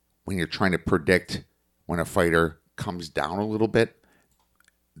 when you're trying to predict when a fighter comes down a little bit,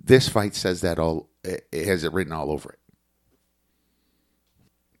 this fight says that it has it written all over it.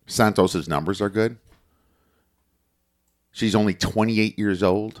 Santos' numbers are good. She's only 28 years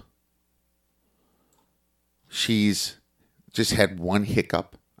old. She's just had 1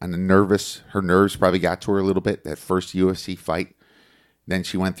 hiccup on her nerves probably got to her a little bit, that first UFC fight. Then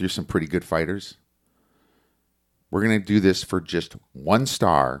she went through some pretty good fighters. We're going to do this for just 1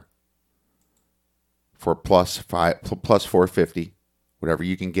 star for plus 450. Whatever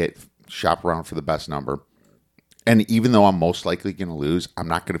you can get, shop around for the best number. And even though I'm most likely going to lose, I'm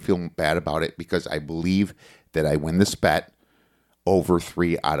not going to feel bad about it because I believe that I win this bet over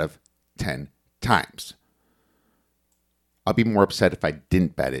 3 out of 10 times. I'll be more upset if I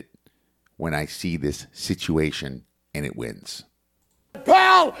didn't bet it when I see this situation and it wins.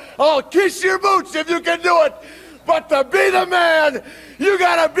 Pal, I'll kiss your boots if you can do it. But to be the man, you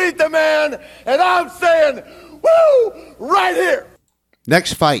got to beat the man. And I'm saying, woo, right here.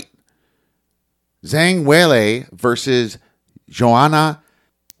 Next fight, Zhang Weili versus Joanna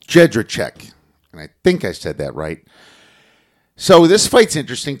Jedrzejczyk. And I think I said that right. So this fight's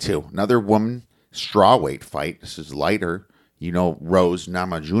interesting too. Another woman strawweight fight. This is lighter. Rose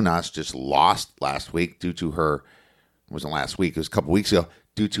Namajunas just lost last week due to her, it wasn't last week, it was a couple weeks ago,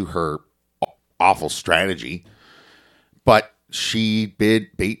 due to her awful strategy. But she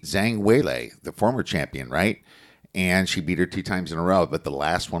beat Zhang Weili, the former champion, right? And she beat her 2 times in a row, but the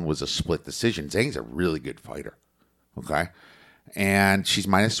last one was a split decision. Zhang's a really good fighter, okay? And she's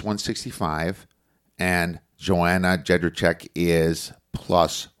minus 165, and Joanna Jedrzejczyk is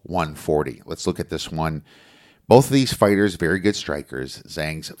plus 140. Let's look at this one. Both of these fighters, very good strikers.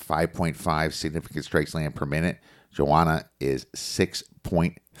 Zhang's 5.5 significant strikes land per minute. Joanna is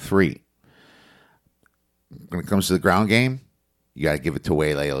 6.3. When it comes to the ground game, you got to give it to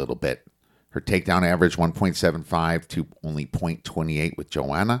Weili a little bit. Her takedown average 1.75 to only 0.28 with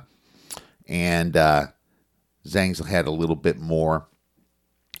Joanna. And Zhang's had a little bit more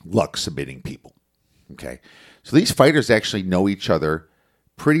luck submitting people. Okay. So these fighters actually know each other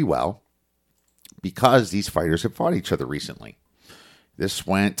pretty well because these fighters have fought each other recently. This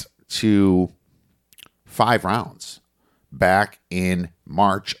went to 5 rounds back in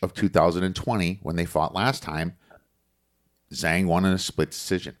March of 2020 when they fought last time. Zhang won in a split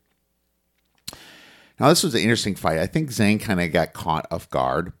decision. Now, this was an interesting fight. I think Zhang kind of got caught off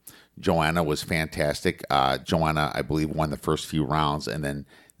guard. Joanna was fantastic. Joanna, I believe, won the first few rounds, and then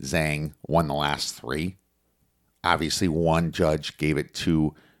Zhang won the last 3. Obviously, one judge gave it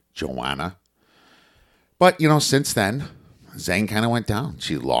to Joanna. But, since then, Zhang kind of went down.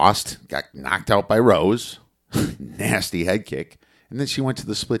 She lost, got knocked out by Rose. Nasty head kick. And then she went to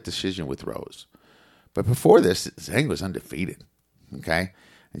the split decision with Rose. But before this, Zhang was undefeated. Okay?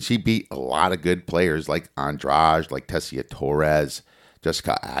 And she beat a lot of good players like Andrade, like Tessia Torres,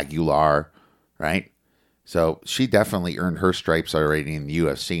 Jessica Aguilar, right? So she definitely earned her stripes already in the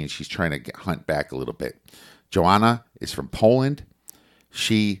UFC, and she's trying to hunt back a little bit. Joanna is from Poland.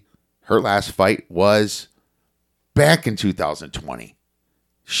 Her last fight was back in 2020.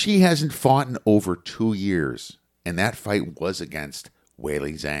 She hasn't fought in over 2 years, and that fight was against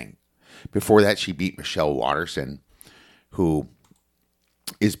Weili Zhang. Before that, she beat Michelle Waterson, who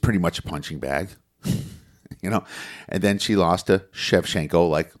is pretty much a punching bag, and then she lost to Shevchenko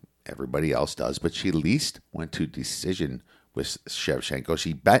like everybody else does, but she at least went to decision with Shevchenko.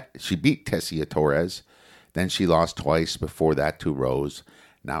 She beat Tessia Torres, then she lost twice before that to Rose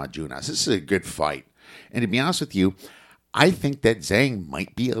Namajunas. This is a good fight. And to be honest with you, I think that Zhang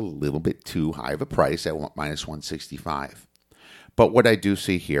might be a little bit too high of a price at minus 165. But what I do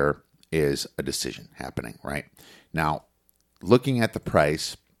see here is a decision happening, right? Now, looking at the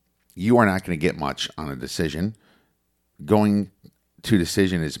price, you are not going to get much on a decision. Going to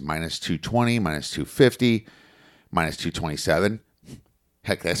decision is minus 220, minus 250, minus 227.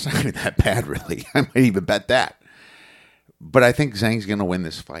 Heck, that's not even that bad, really. I might even bet that. But I think Zhang's going to win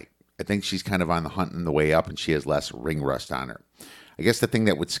this fight. I think she's kind of on the hunt on the way up, and she has less ring rust on her. I guess the thing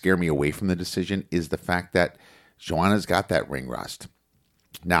that would scare me away from the decision is the fact that Joanna's got that ring rust.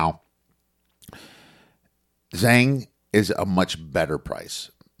 Now, Zhang is a much better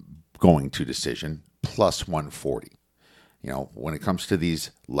price going to decision, plus 140. When it comes to these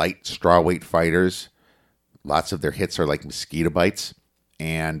light strawweight fighters, lots of their hits are like mosquito bites,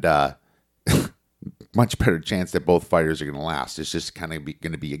 and much better chance that both fighters are going to last. It's just kind of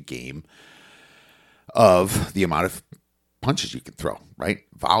going to be a game of the amount of punches you can throw, right?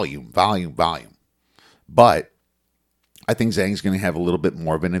 Volume. But I think Zhang's going to have a little bit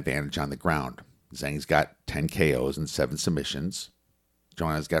more of an advantage on the ground. Zhang's got 10 KOs and 7 submissions.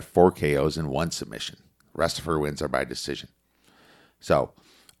 Joanna's got 4 KOs and 1 submission. The rest of her wins are by decision. So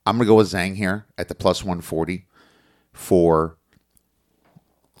I'm going to go with Zhang here at the plus 140 for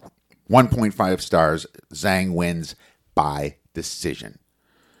 1.5 stars. Zhang wins by decision.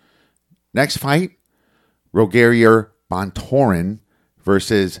 Next fight, Rogerio Bontorin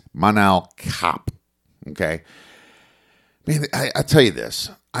versus Manel Kape. Okay. Man, I tell you this.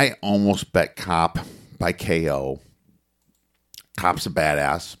 I almost bet Kape by KO. Kape's a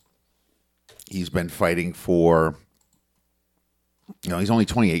badass. He's been fighting for, he's only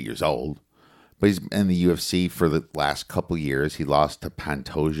 28 years old, but he's in the UFC for the last couple years. He lost to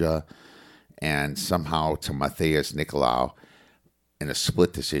Pantoja and somehow to Matheus Nicolau in a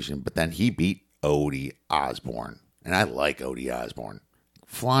split decision, but then he beat Odie Osborne. And I like Odie Osborne.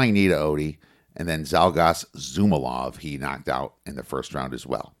 Flying knee to Odie. And then Zalgas Zumalov, he knocked out in the first round as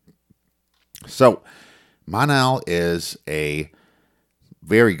well. So, Manel is a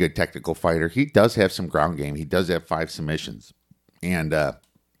very good technical fighter. He does have some ground game. He does have 5 submissions. And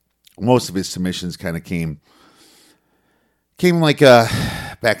most of his submissions kind of came like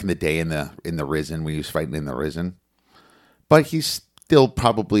back in the day in the Risen, when he was fighting in the Risen. But he still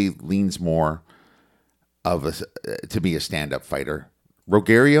probably leans more to be a stand-up fighter.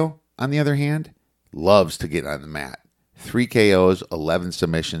 Rogerio, on the other hand, loves to get on the mat. 3 KOs, 11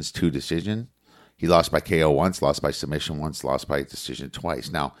 submissions, 2 decision. He lost by KO once, lost by submission once, lost by decision twice.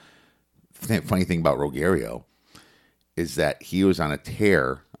 Now, the funny thing about Rogerio is that he was on a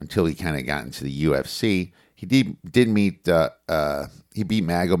tear until he kind of got into the UFC. He did meet, he beat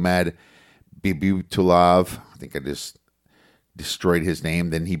Magomed Bibutulov. I think I just destroyed his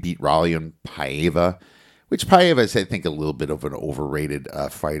name. Then he beat Raulian Paiva, which Paiva is, I think, a little bit of an overrated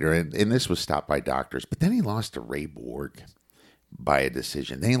fighter. And this was stopped by doctors. But then he lost to Ray Borg by a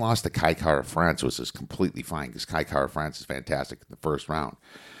decision. Then he lost to Kai Kara France, which is completely fine because Kai Kara France is fantastic in the first round.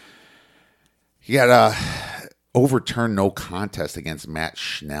 He got overturned no contest against Matt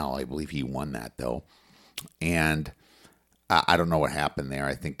Schnell. I believe he won that, though. And I don't know what happened there.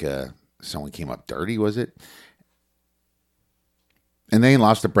 I think someone came up dirty, was it? And then he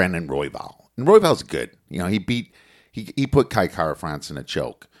lost to Brandon Royval. And Royval's good. He put Kai Kara France in a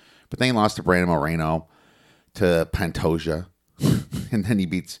choke. But then he lost to Brandon Moreno, to Pantoja. And then he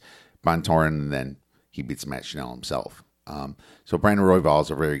beats Bontorin, and then he beats Matt Schnell himself. So Brandon Royval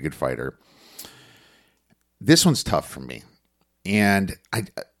is a very good fighter. This one's tough for me. And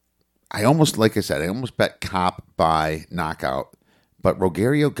I almost, like I said, I almost bet Kape by knockout. But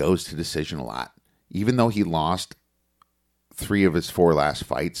Rogerio goes to decision a lot. Even though he lost 3 of his 4 last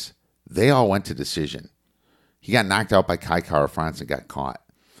fights, they all went to decision. He got knocked out by Kai Kara France and got caught.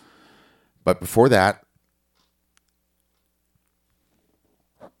 But before that,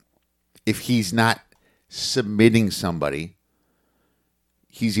 if he's not submitting somebody,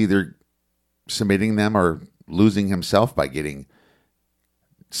 he's either submitting them or losing himself by getting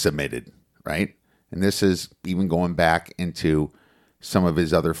submitted, right? And this is even going back into some of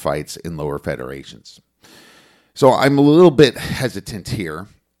his other fights in lower federations. So I'm a little bit hesitant here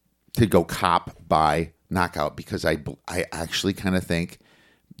to go Kape by knockout because I actually kind of think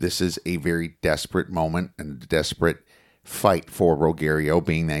this is a very desperate moment and a desperate fight for Rogerio,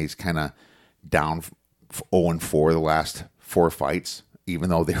 being that he's kind of down 0-4 the last 4 fights, even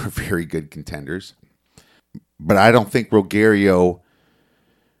though they were very good contenders. But I don't think Rogerio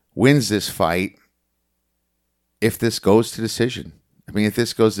wins this fight if this goes to decision. I mean, if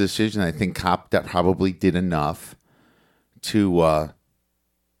this goes to decision, I think Kape probably did enough to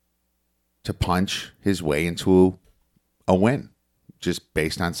to punch his way into a win just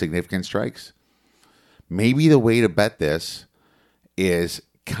based on significant strikes. Maybe the way to bet this is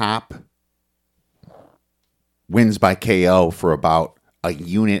Cop wins by KO for about a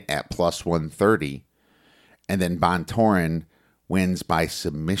unit at plus 130, and then Bontorin wins by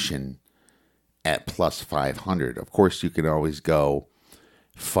submission at plus 500. Of course, you can always go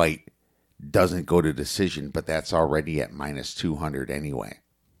fight doesn't go to decision, but that's already at minus 200 anyway.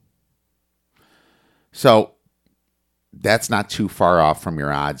 So that's not too far off from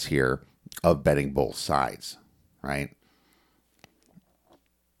your odds here of betting both sides, right?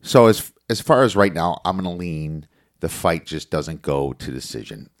 So as far as right now, I'm going to lean the fight just doesn't go to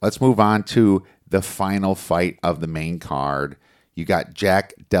decision. Let's move on to the final fight of the main card. You got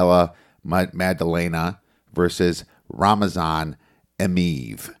Jack Della Maddalena versus Ramazan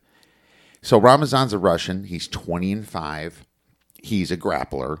Emeev. So Ramazan's a Russian. He's 20-5. He's a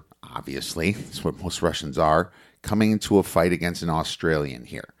grappler, obviously. That's what most Russians are. Coming into a fight against an Australian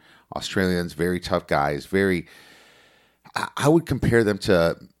here. Australians, very tough guys. I would compare them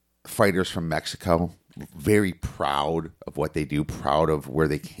to fighters from Mexico. Very proud of what they do. Proud of where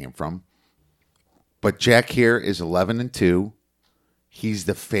they came from. But Jack here is 11-2. He's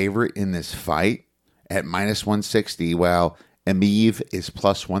the favorite in this fight at minus 160, while Emeev is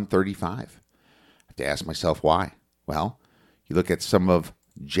plus 135. I have to ask myself why. Well, you look at some of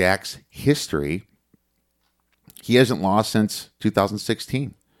Jack's history. He hasn't lost since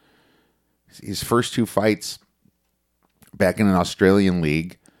 2016. His first two fights back in an Australian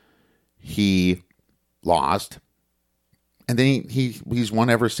league, he lost. And then he's won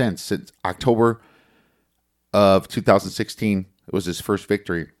ever since. Since October of 2016, it was his first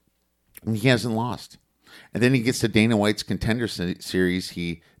victory. And he hasn't lost. And then he gets to Dana White's Contender Series.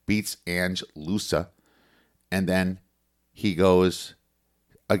 He beats Ange Lusa. And then he goes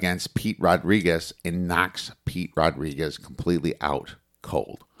against Pete Rodriguez and knocks Pete Rodriguez completely out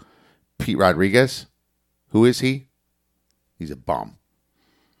cold. Pete Rodriguez, who is he? He's a bum.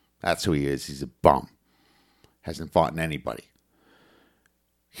 That's who he is. He's a bum. Hasn't fought in anybody.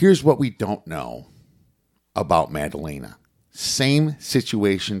 Here's what we don't know about Maddalena. Same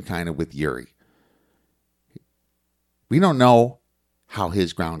situation kind of with Yuri. We don't know how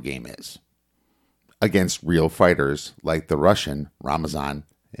his ground game is against real fighters like the Russian Ramazan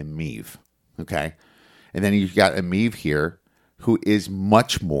Emeev. Okay? And then you've got Emeev here, who is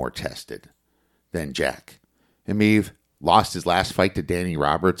much more tested than Jack. Emeev lost his last fight to Danny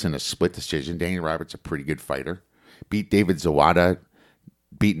Roberts in a split decision. Danny Roberts, a pretty good fighter. Beat David Zawada.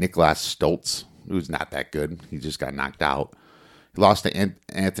 Beat Nicholas Stoltz, who's not that good. He just got knocked out. He lost to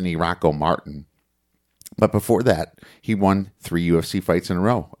Anthony Rocco Martin. But before that, he won 3 UFC fights in a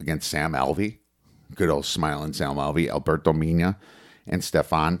row against Sam Alvey, good old smiling Sam Alvey, Alberto Mina, and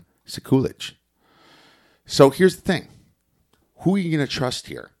Stefan Sekulic. So here's the thing. Who are you going to trust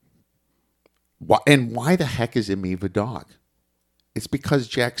here? And why the heck is Emeev a dog? It's because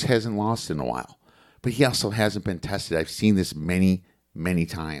Jax hasn't lost in a while. But he also hasn't been tested. I've seen this many, many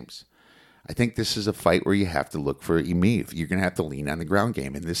times. I think this is a fight where you have to look for Emeev. You're going to have to lean on the ground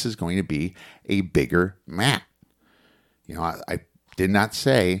game. And this is going to be a bigger mat. You know, I did not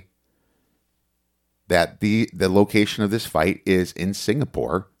say that the location of this fight is in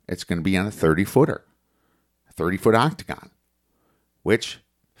Singapore. It's going to be on a 30-footer. A 30-foot octagon. Which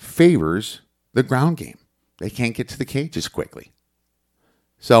favors the ground game. They can't get to the cage as quickly.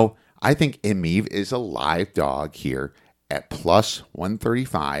 So I think Emeev is a live dog here at plus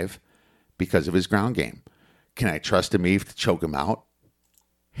 135 because of his ground game. Can I trust Emeev to choke him out?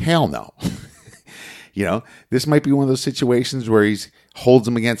 Hell no. You know, this might be one of those situations where he holds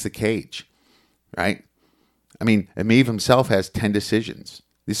him against the cage, right? I mean, Emeev himself has 10 decisions.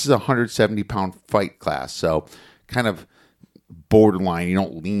 This is a 170-pound fight class, so kind of borderline. You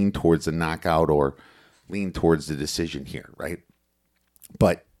don't lean towards the knockout or lean towards the decision here, right?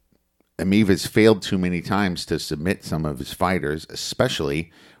 But Emeev has failed too many times to submit some of his fighters,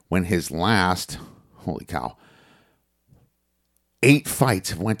 especially when his last, holy cow, 8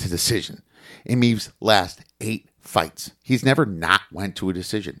 fights went to decision. Emeev's last 8 fights. He's never not went to a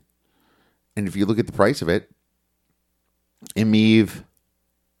decision. And if you look at the price of it, Emeev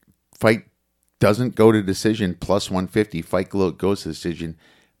fight doesn't go to decision plus 150. Fight goes to decision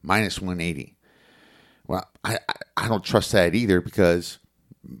minus 180. Well, I don't trust that either because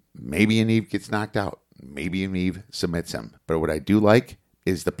maybe Emeev gets knocked out. Maybe Emeev submits him. But what I do like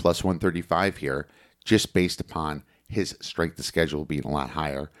is the plus 135 here, just based upon his strength of schedule being a lot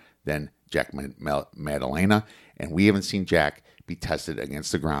higher than Jack Maddalena. And we haven't seen Jack be tested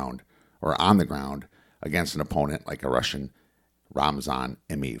against the ground or on the ground against an opponent like a Russian Ramzan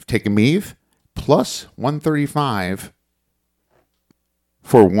Emeev. Take Emeev plus 135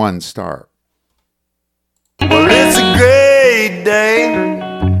 for 1 star. Well, it's a great day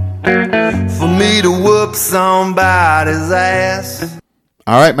for me to whoop somebody's ass.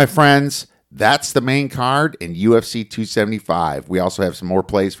 All right, my friends, that's the main card in UFC 275. We also have some more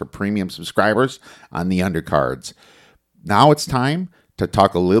plays for premium subscribers on the undercards. Now it's time to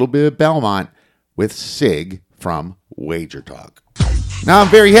talk a little bit of Belmont with Sig from WagerTalk. Now I'm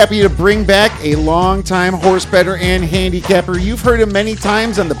very happy to bring back a longtime horse bettor and handicapper. You've heard him many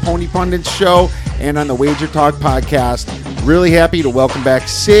times on the Pony Pundits show and on the WagerTalk podcast. Really happy to welcome back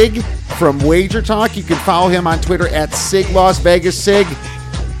Sig from WagerTalk. You can follow him on Twitter at Sig Las Vegas. Sig,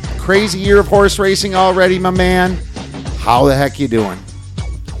 crazy year of horse racing already, my man. How the heck you doing?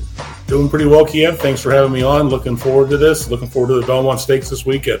 Doing pretty well, Kiev. Thanks for having me on. Looking forward to this. Looking forward to the Belmont Stakes this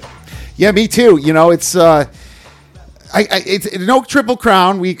weekend. Yeah, me too. You know, it's no Triple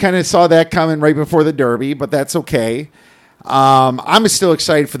Crown. We kind of saw that coming right before the Derby, but that's okay. I'm still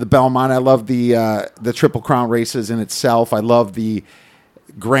excited for the Belmont. I love the Triple Crown races in itself. I love the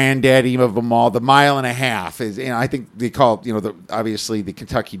granddaddy of them all. The 1.5 miles is, I think they call it, obviously the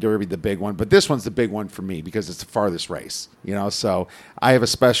Kentucky Derby the big one, but this one's the big one for me because it's the farthest race. So I have a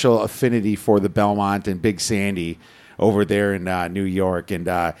special affinity for the Belmont and Big Sandy over there in New York,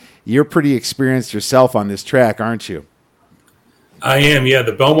 and you're pretty experienced yourself on this track, aren't you? I am, yeah.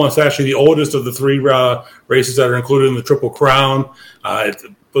 The Belmont's actually the oldest of the 3 races that are included in the Triple Crown.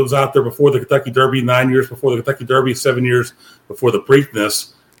 It was out there before the Kentucky Derby, 9 years before the Kentucky Derby, 7 years before the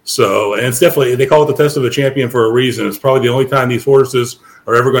Preakness. So, and it's definitely, they call it the test of a champion for a reason. It's probably the only time these horses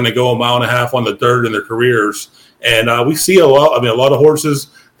are ever going to go 1.5 miles on the dirt in their careers. And we see a lot of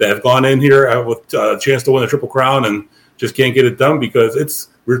horses that have gone in here with a chance to win the Triple Crown and just can't get it done because it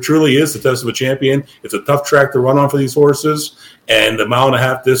truly is the test of a champion. It's a tough track to run on for these horses, and the 1.5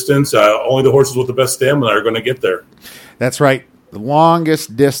 mile distance, only the horses with the best stamina are going to get there. That's right. The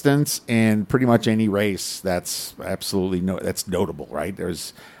longest distance in pretty much any race. That's absolutely that's notable, right?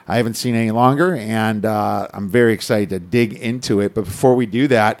 I haven't seen any longer, and I'm very excited to dig into it. But before we do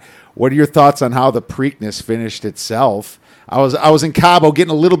that, what are your thoughts on how the Preakness finished itself? I was in Cabo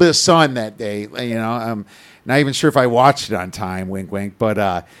getting a little bit of sun that day. I'm not even sure if I watched it on time, wink, wink. But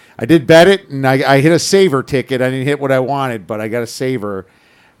I did bet it, and I hit a saver ticket. I didn't hit what I wanted, but I got a saver.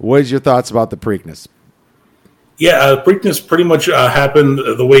 What is your thoughts about the Preakness? Yeah, Preakness pretty much happened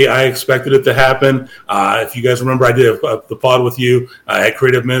the way I expected it to happen. If you guys remember, I did the pod with you. I had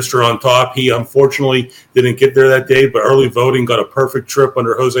Creative Minister on top. He unfortunately didn't get there that day, but early voting got a perfect trip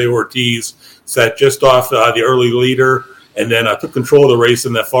under Jose Ortiz, sat just off the early leader, and then took control of the race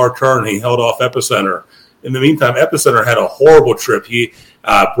in that far turn. He held off Epicenter. In the meantime, Epicenter had a horrible trip. He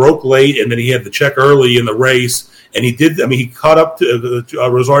broke late, and then he had to check early in the race. And he caught up to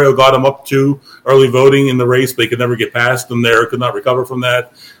Rosario, got him up to early voting in the race, but he could never get past him there, could not recover from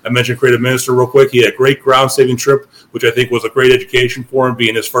that. I mentioned Creative Minister real quick. He had a great ground-saving trip, which I think was a great education for him,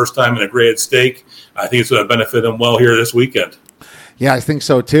 being his first time in a grade stake. I think it's going to benefit him well here this weekend. Yeah, I think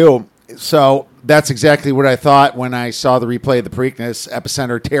so, too. So that's exactly what I thought when I saw the replay of the Preakness.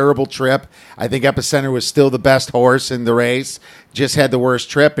 Epicenter, terrible trip. I think Epicenter was still the best horse in the race, just had the worst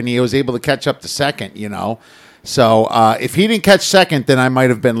trip, and he was able to catch up to second, So if he didn't catch second, then I might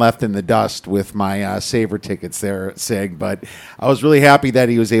have been left in the dust with my saver tickets there, Sig. But I was really happy that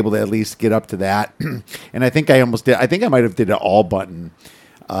he was able to at least get up to that. And I think I almost did. I think I might have did an all button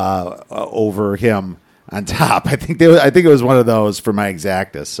over him on top. I think it was one of those for my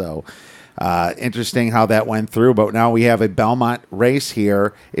exactus. So interesting how that went through. But now we have a Belmont race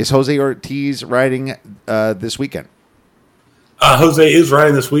here. Is Jose Ortiz riding this weekend? Jose is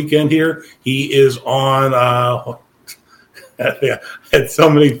riding this weekend here. He is on I had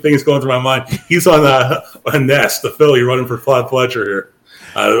so many things going through my mind. He's on Nest, the filly, running for Claude Fletcher here.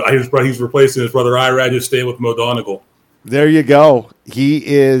 He's replacing his brother Irad, who's staying with Mo Donegal. There you go. He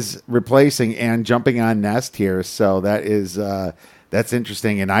is replacing and jumping on Nest here. So that is that's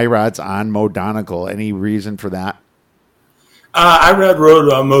interesting. And Irad's on Mo Donegal. Any reason for that? Irad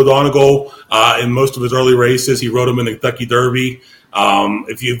rode Mo Donegal in most of his early races. He rode him in the Kentucky Derby.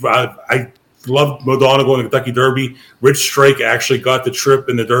 I loved Mo Donegal in the Kentucky Derby. Rich Strake actually got the trip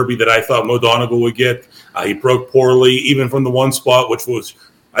in the Derby that I thought Mo Donegal would get. He broke poorly, even from the one spot, which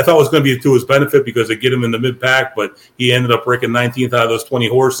I thought was going to be to his benefit because they get him in the mid-pack, but he ended up breaking 19th out of those 20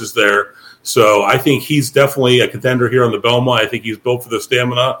 horses there. So I think he's definitely a contender here on the Belmont. I think he's built for the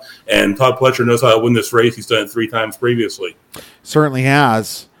stamina, and Todd Pletcher knows how to win this race. He's done it 3 times previously. Certainly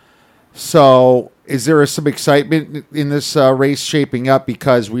has. So is there some excitement in this race shaping up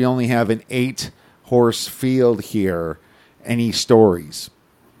because we only have an 8-horse field here? Any stories?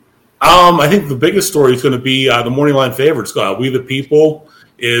 I think the biggest story is going to be the morning line favorites. We the People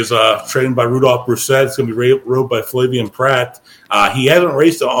is trained by Rudolph Brissett. It's going to be rode by Flavian Pratt. He hasn't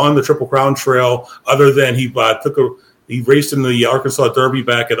raced on the Triple Crown Trail other than he raced in the Arkansas Derby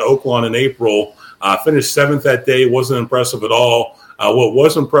back at Oaklawn in April. Finished 7th that day. Wasn't impressive at all. What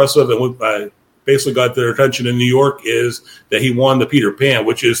was impressive and what basically got their attention in New York is that he won the Peter Pan,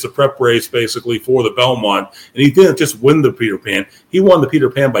 which is the prep race basically for the Belmont. And he didn't just win the Peter Pan. He won the Peter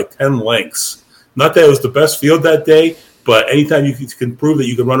Pan by 10 lengths. Not that it was the best field that day, but anytime you can prove that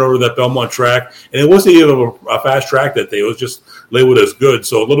you can run over that Belmont track, and it wasn't even a fast track that day. It was just labeled as good.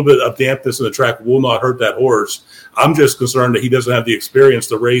 So a little bit of dampness in the track will not hurt that horse. I'm just concerned that he doesn't have the experience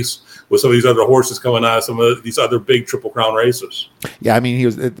to race with some of these other horses coming out of some of these other big Triple Crown races. Yeah, I mean,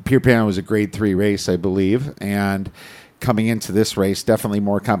 the Peter Pan was a grade 3 race, I believe, and coming into this race, definitely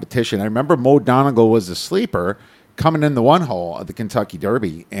more competition. I remember Mo Donegal was a sleeper coming in the one hole at the Kentucky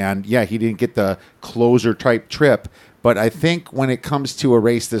Derby, and yeah, he didn't get the closer type trip. But I think when it comes to a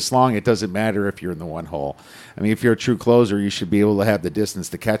race this long, it doesn't matter if you're in the one hole. I mean, if you're a true closer, you should be able to have the distance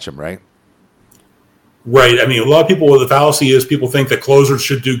to catch them, right? Right. I mean, a lot of people, the fallacy is people think that closers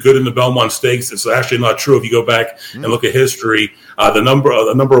should do good in the Belmont Stakes. It's actually not true. If you go back and look at history, the number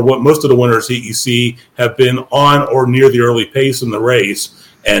of what most of the winners that you see have been on or near the early pace in the race.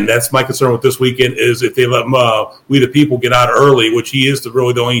 And that's my concern with this weekend is if they let We the People get out early, which he is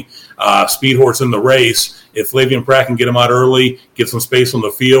really the only speed horse in the race. If Flavian Pratt can get him out early, get some space on the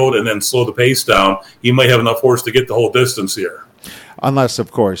field, and then slow the pace down, he might have enough horse to get the whole distance here. Unless,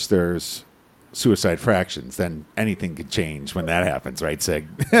 of course, there's suicide fractions, then anything could change when that happens, right, Sig?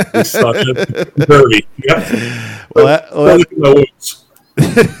 Derby.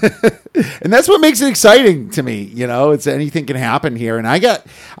 And that's what makes it exciting to me. You know, it's anything can happen here. And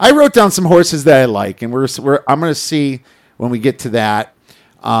I wrote down some horses that I like, and I'm going to see when we get to that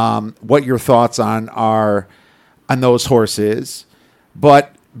what your thoughts on those horses.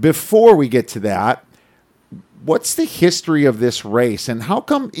 But before we get to that, what's the history of this race, and how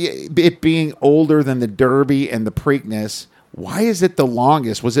come it being older than the Derby and the Preakness, why is it the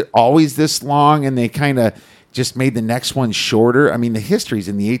longest? Was it always this long and they kind of just made the next one shorter? I mean, the history's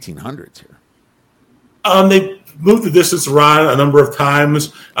in the 1800s here. They moved the distance around a number of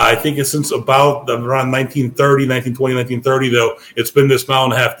times. I think it's since about around 1930, 1920, 1930, though, it's been this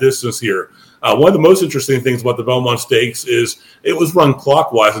mile-and-a-half distance here. One of the most interesting things about the Belmont Stakes is it was run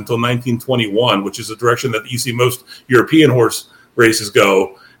clockwise until 1921, which is the direction that you see most European horse races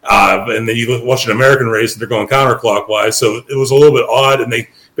go. And then you watch an American race, and they're going counterclockwise. So it was a little bit odd, and they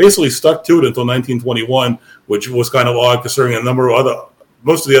basically stuck to it until 1921, which was kind of odd considering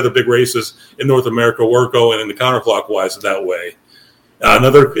most of the other big races in North America were going in the counterclockwise that way.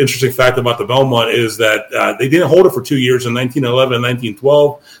 Another interesting fact about the Belmont is that they didn't hold it for 2 years in 1911 and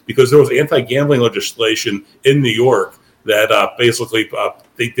 1912 because there was anti-gambling legislation in New York that basically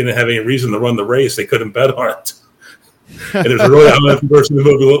they didn't have any reason to run the race. They couldn't bet on it. And there's a really, I don't know if you've ever seen the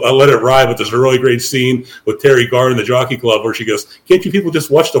movie Let It Ride, but there's a really great scene with Terry Garr in the Jockey Club where she goes, "Can't you people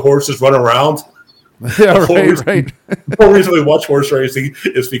just watch the horses run around?" Yeah, right. The whole reason we watch horse racing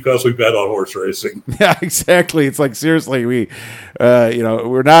is because we bet on horse racing. Yeah, exactly. It's like, seriously,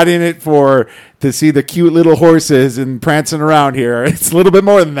 we're not in it to see the cute little horses and prancing around here. It's a little bit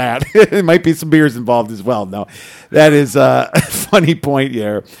more than that. It might be some beers involved as well. No, that is a funny point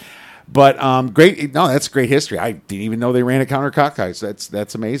here. But great. No, that's great history. I didn't even know they ran a counterclockwise.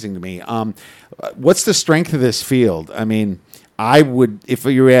 That's amazing to me. What's the strength of this field? I mean, I would, if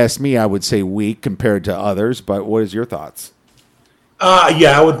you ask me, I would say weak compared to others. But what is your thoughts?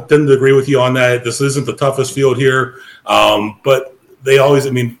 Yeah, I would tend to agree with you on that. This isn't the toughest field here, but they always. I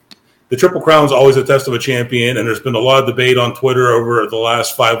mean, the Triple Crown is always a test of a champion, and there's been a lot of debate on Twitter over the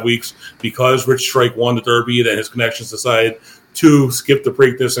last 5 weeks because Rich Strike won the Derby and his connections decided to skip the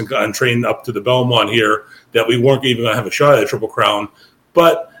Preakness and train up to the Belmont here, that we weren't even going to have a shot at a Triple Crown.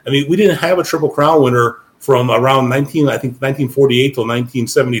 But, I mean, we didn't have a Triple Crown winner from around 1948 till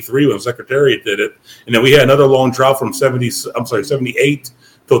 1973 when Secretariat did it. And then we had another long drought from 78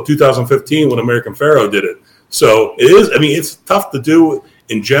 till 2015 when American Pharaoh did it. So it's tough to do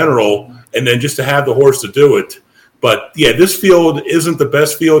in general, and then just to have the horse to do it. But, yeah, this field isn't the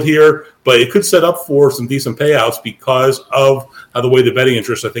best field here, but it could set up for some decent payouts because of how the way the betting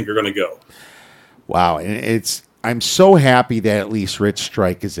interests, I think, are going to go. Wow. And I'm so happy that at least Rich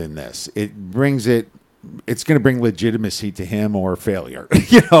Strike is in this. It's going to bring legitimacy to him or failure,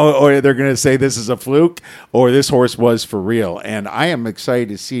 or they're going to say this is a fluke or this horse was for real. And I am excited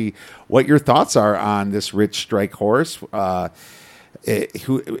to see what your thoughts are on this Rich Strike horse.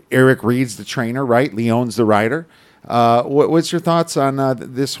 Eric Reed's the trainer, right? Leon's the rider. What's your thoughts on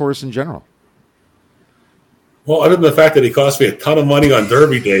this horse in general? Well, other than the fact that he cost me a ton of money on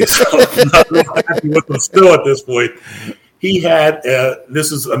Derby Day, so I'm not really happy with him still at this point. He had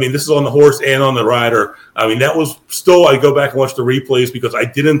this is on the horse and on the rider. I mean, that was still. I go back and watch the replays because I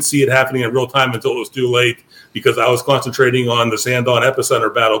didn't see it happening in real time until it was too late because I was concentrating on the Sandown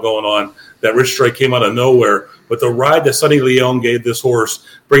Epicenter battle going on. That Rich Strike came out of nowhere, but the ride that Sonny Leon gave this horse,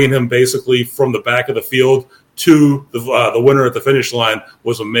 bringing him basically from the back of the field to the winner at the finish line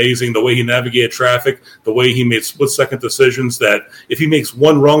was amazing. The way he navigated traffic, the way he made split-second decisions that if he makes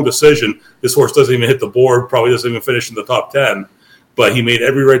one wrong decision, this horse doesn't even hit the board, probably doesn't even finish in the top 10. But he made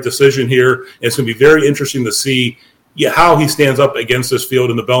every right decision here, and it's going to be very interesting to see how he stands up against this field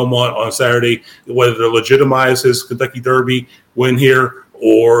in the Belmont on Saturday, whether to legitimize his Kentucky Derby win here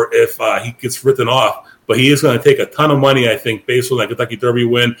or if he gets written off. But he is going to take a ton of money, I think, based on that Kentucky Derby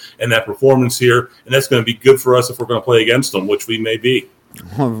win and that performance here. And that's going to be good for us if we're going to play against them, which we may be.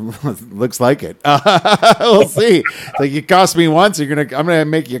 Looks like it. We'll see. Like you cost me once, I'm gonna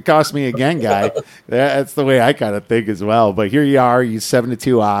make you cost me again, guy. That's the way I kind of think as well. But here you are, you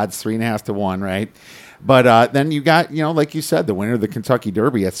 7-2 odds, 3.5 to 1, right? But then you got, like you said, the winner of the Kentucky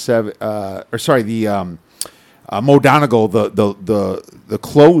Derby at Mo Donegal, the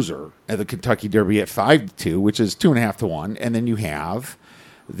closer at the Kentucky Derby at 5-2, which is 2.5 to 1, and then you have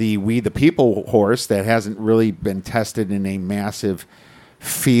the We the People horse that hasn't really been tested in a massive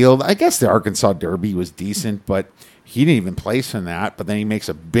field. I guess the Arkansas Derby was decent, but he didn't even place in that. But then he makes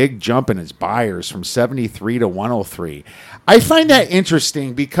a big jump in his buyers from 73 to 103. I find that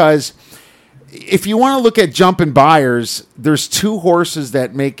interesting because if you want to look at jumping buyers, there's two horses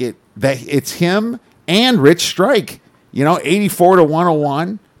that make it that it's him and Rich Strike. 84 to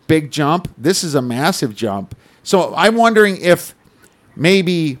 101, big jump. This is a massive jump. So I'm wondering if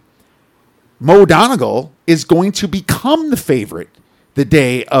maybe Mo Donegal is going to become the favorite the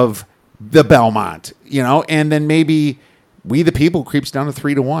day of the Belmont, and then maybe We the People creeps down to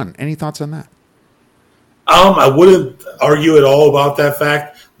 3 to 1. Any thoughts on that? I wouldn't argue at all about that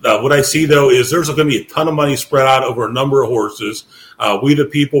fact. What I see, though, is there's going to be a ton of money spread out over a number of horses. We the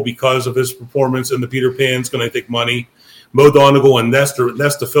People, because of his performance in the Peter Pan, is going to take money. Mo Donegal and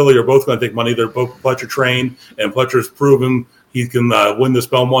Nesta Philly are both going to take money. They're both Pletcher trained, and Pletcher's proven he can win this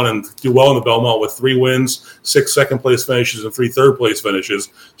Belmont and do well in the Belmont with 3 wins, 6 second-place finishes, and 3 third-place finishes.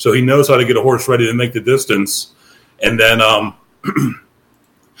 So he knows how to get a horse ready to make the distance. And then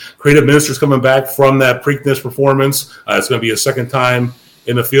Creative Minister's coming back from that Preakness performance. It's going to be a second time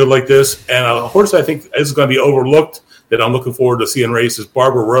in the field like this. And a horse I think is going to be overlooked that I'm looking forward to seeing race is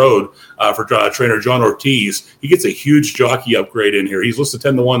Barber Road for trainer John Ortiz. He gets a huge jockey upgrade in here. He's listed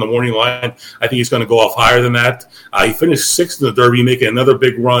 10 to 1 in the morning line. I think he's going to go off higher than that. He finished 6th in the Derby, making another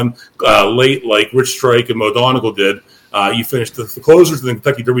big run late like Rich Strike and Mo Donegal did. You finished the closers in the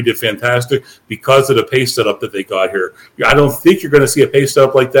Kentucky Derby did fantastic because of the pace setup that they got here. I don't think you're going to see a pace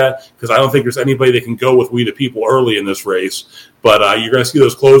setup like that because I don't think there's anybody that can go with We the People early in this race. But you're going to see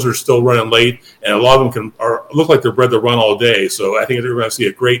those closers still running late, and a lot of them look like they're bred to run all day. So I think they're going to see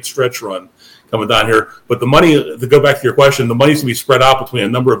a great stretch run coming down here. But the money, to go back to your question, the money's going to be spread out between a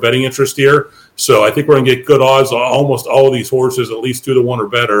number of betting interests here. So I think we're going to get good odds on almost all of these horses, at least 2 to 1 or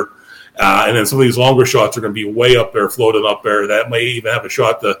better. And then some of these longer shots are going to be way up there, floating up there. That may even have a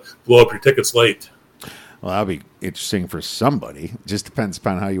shot to blow up your tickets late. Well, that'll be interesting for somebody. Just depends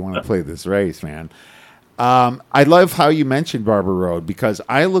upon how you want to play this race, man. I love how you mentioned Barber Road because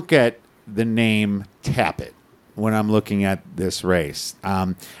I look at the name Tappet when I'm looking at this race.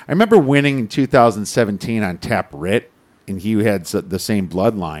 I remember winning in 2017 on Tap Rit, and he had the same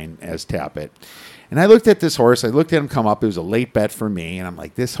bloodline as Tappet. And I looked at this horse. I looked at him come up. It was a late bet for me. And I'm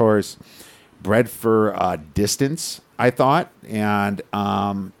like, this horse bred for distance, I thought. And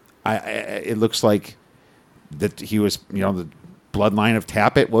it looks like that he was, the bloodline of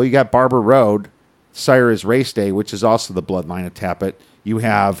Tappet. Well, you got Barber Road, Sire is Race Day, which is also the bloodline of Tappet. You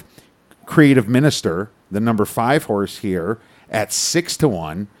have Creative Minister, the number 5 horse here, at 6 to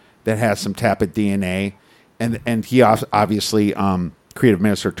 1 that has some Tappet DNA. And he obviously, Creative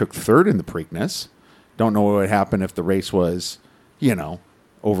Minister took 3rd in the Preakness. Don't know what would happen if the race was,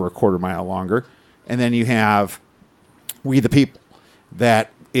 over a quarter mile longer. And then you have We the People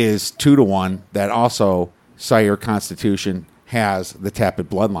that is 2 to 1 that also Sire Constitution has the Tappet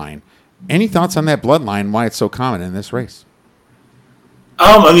bloodline. Any thoughts on that bloodline and why it's so common in this race?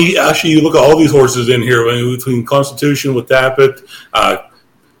 Actually, you look at all these horses in here between Constitution with Tappet,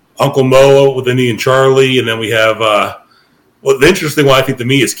 Uncle Mo with Indian Charlie, and then we have the interesting one I think to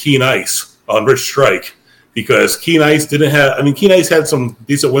me is Keen Ice on Rich Strike. because Keen Ice Keen Ice had some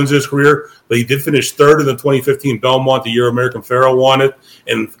decent wins in his career, but he did finish third in the 2015 Belmont, the year American Pharoah won it.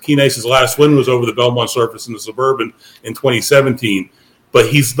 And Keen Ice's last win was over the Belmont surface in the Suburban in 2017. But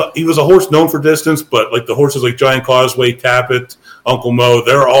he was a horse known for distance, but like the horses like Giant Causeway, Tappet, Uncle Mo,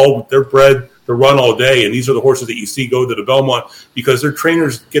 they're bred to run all day, and these are the horses that you see go to the Belmont because their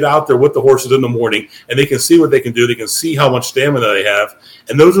trainers get out there with the horses in the morning, and they can see what they can do. They can see how much stamina they have,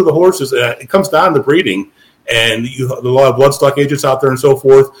 and those are the horses. It comes down to breeding, and you have a lot of bloodstock agents out there and so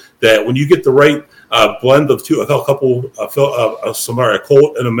forth. That when you get the right blend of a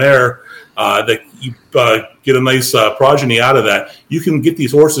colt and a mare, that you get a nice progeny out of that, you can get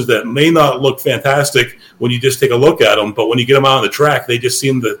these horses that may not look fantastic when you just take a look at them, but when you get them out on the track, they just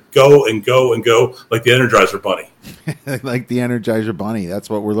seem to go and go and go like the Energizer Bunny. Like the Energizer Bunny. That's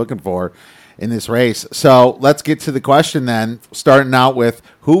what we're looking for in this race. So let's get to the question then, starting out with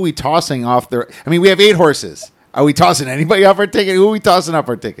who are we tossing off there? I mean, we have 8 horses. Are we tossing anybody off our ticket? Who are we tossing off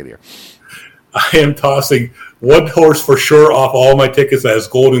our ticket here? I am tossing one horse for sure off all my tickets. That is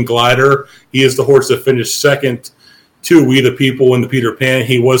Golden Glider. He is the horse that finished second to We the People in the Peter Pan.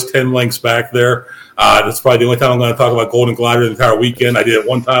 He was 10 lengths back there. That's probably the only time I'm going to talk about Golden Glider the entire weekend. I did it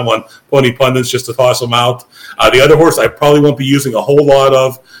one time on Pony Pundits just to toss him out. The other horse I probably won't be using a whole lot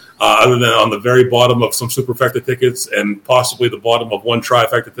of, other than on the very bottom of some superfecta tickets and possibly the bottom of one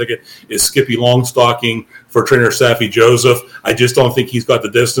trifecta ticket, is Skippy Longstocking for trainer Safi Joseph. I just don't think he's got the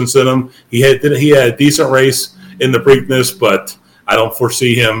distance in him. He had a decent race in the Preakness, but I don't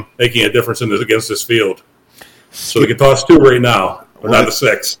foresee him making a difference against this field. So we can toss 2 right now, or not the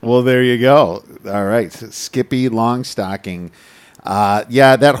 6. Well, there you go. All right, Skippy Longstocking.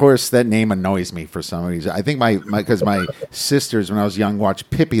 Yeah, that horse, that name annoys me for some reason. I think because my sisters, when I was young, watched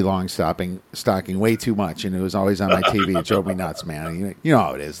Pippi Longstocking way too much, and it was always on my TV. It drove me nuts, man. You know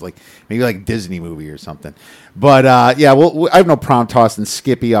how it is, like maybe like a Disney movie or something. But yeah, well, I have no problem tossing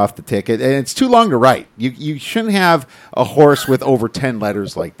Skippy off the ticket, and it's too long to write. You shouldn't have a horse with over 10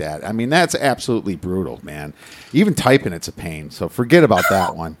 letters like that. I mean, that's absolutely brutal, man. Even typing it's a pain, so forget about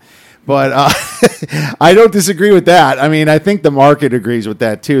that one. But I don't disagree with that. I mean, I think the market agrees with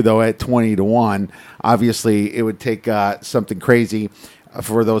that too, though, at 20-1. Obviously, it would take something crazy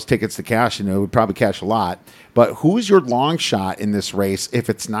for those tickets to cash, and it would probably cash a lot. But who's your long shot in this race if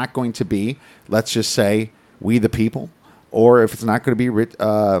it's not going to be, let's just say, We the People, or if it's not going to be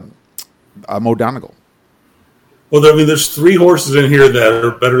Mo Donegal? Well, I mean, there's 3 horses in here that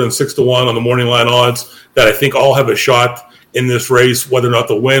are better than 6-1 on the morning line odds that I think all have a shot in this race, whether or not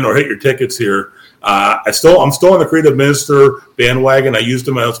to win or hit your tickets here. I'm still on the Creative Minister bandwagon. I used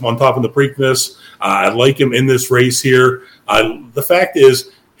him on top of the Preakness. I like him in this race here. The fact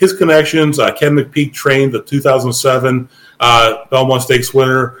is, his connections, Ken McPeak trained the 2007 Belmont Stakes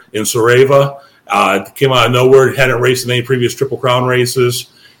winner in Sareva. Came out of nowhere, hadn't raced in any previous Triple Crown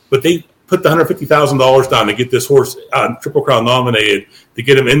races, but they put the $150,000 down to get this horse Triple Crown nominated to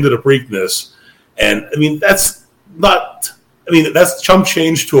get him into the Preakness. And, I mean, that's chump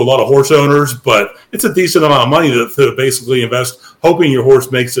change to a lot of horse owners, but it's a decent amount of money to basically invest, hoping your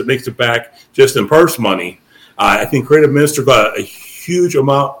horse makes it back just in purse money. I think Creative Minister got a huge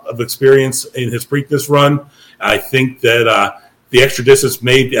amount of experience in his Preakness run. I think that the extra distance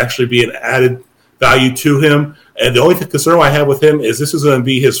may actually be an added value to him. And the only concern I have with him is this is going to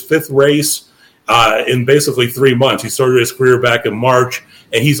be his 5th race in basically 3 months. He started his career back in March,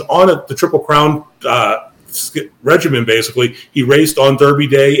 and he's on the Triple Crown regimen. Basically, he raced on Derby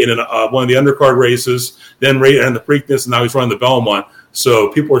Day in one of the undercard races, then raced in the Preakness, and now he's running the Belmont. So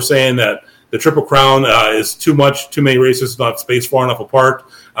people are saying that the Triple Crown is too many races, not spaced far enough apart.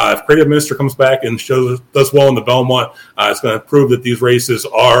 If Creative Minister comes back and does well in the Belmont, it's going to prove that these races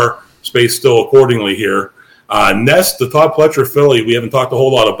are spaced still accordingly here. Nest, the Todd Pletcher filly, we haven't talked a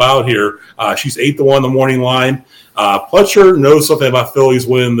whole lot about here. She's 8-1 on the morning line. Pletcher knows something about fillies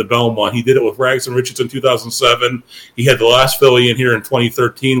winning the Belmont. He did it with Rags and Richards in 2007. He had the last filly in here in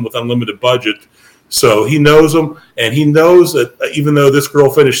 2013 with unlimited budget. So he knows them, and he knows that even though this girl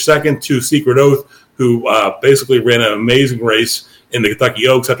finished second to Secret Oath, who basically ran an amazing race in the Kentucky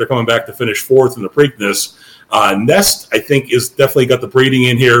Oaks after coming back to finish 4th in the Preakness, Nest, I think, is definitely got the breeding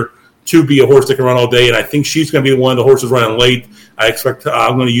in here to be a horse that can run all day, and I think she's going to be one of the horses running late. I expect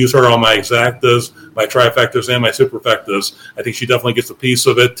I'm going to use her on my exactas, my trifectas, and my superfectas. I think she definitely gets a piece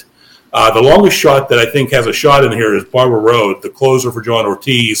of it. The longest shot that I think has a shot in here is Barbara Road, the closer for John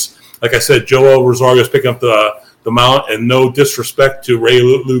Ortiz. Like I said, Joel Rosario is picking up the mount, and no disrespect to Ray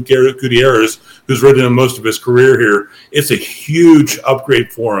Luke Gutierrez, who's ridden him most of his career here. It's a huge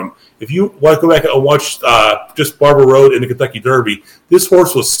upgrade for him. If you want to go back and watch just Barber Road in the Kentucky Derby, this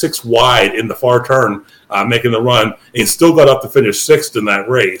horse was 6 wide in the far turn, making the run, and still got up to finish 6th in that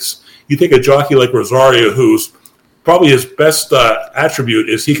race. You take a jockey like Rosario, who's probably his best attribute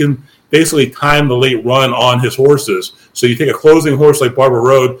is he can basically time the late run on his horses. So you take a closing horse like Barber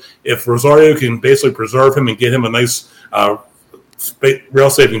Road, if Rosario can basically preserve him and get him a nice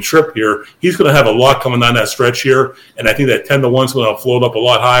rail-saving trip here, he's going to have a lot coming down that stretch here, and I think that 10-1 is going to float up a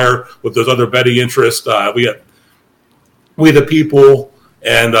lot higher with those other betting interests. We the People,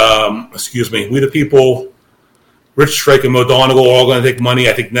 and We the People, Rich Strike and Mo Donegal are all going to take money.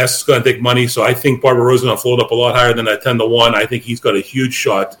 I think Ness is going to take money, so I think Barber Road is going to float up a lot higher than that 10-1. I think he's got a huge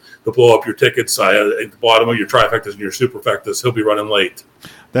shot to blow up your tickets at the bottom of your trifectas and your superfectas. He'll be running late.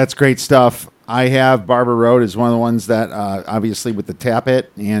 That's great stuff. I have Barber Road as one of the ones that obviously with the tap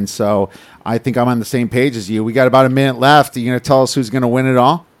it, and so I think I'm on the same page as you. We got about a minute left. Are you going to tell us who's going to win it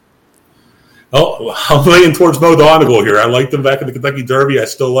all? Oh, I'm leaning towards Mo Donegal here. I liked him back in the Kentucky Derby. I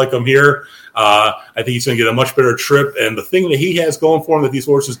still like him here. I think he's going to get a much better trip. And the thing that he has going for him that these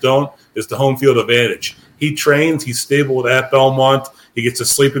horses don't is the home field advantage. He trains. He's stable at Belmont. He gets to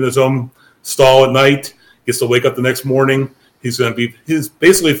sleep in his own stall at night. Gets to wake up the next morning. He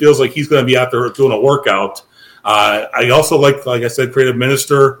basically feels like he's going to be out there doing a workout. I also like I said, Creative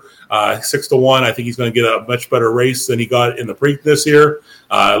Minister, 6-1. I think he's going to get a much better race than he got in the Preakness here.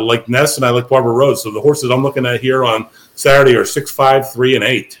 I like Ness and I like Barber Road. So the horses I'm looking at here on Saturday are 6-5, 3, and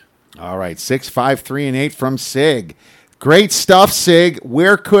 8. All right, 6-5, 3, and 8 from Sig. Great stuff, Sig.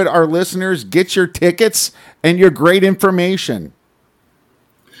 Where could our listeners get your tickets and your great information?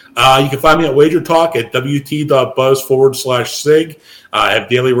 You can find me at WagerTalk at wt.buzz/SIG. I have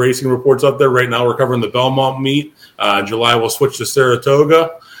daily racing reports up there. Right now we're covering the Belmont meet. In July we'll switch to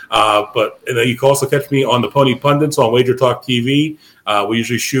Saratoga. And then you can also catch me on the Pony Pundits on WagerTalk TV. We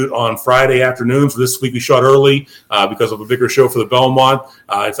usually shoot on Friday afternoons. This week we shot early because of a bigger show for the Belmont.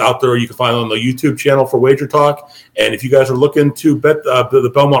 It's out there. You can find it on the YouTube channel for WagerTalk. And if you guys are looking to bet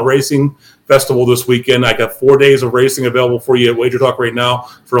the Belmont Racing Festival this weekend, I got 4 days of racing available for you at WagerTalk right now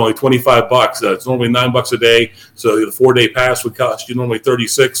for only $25. It's normally $9 a day. So the 4-day pass would cost you normally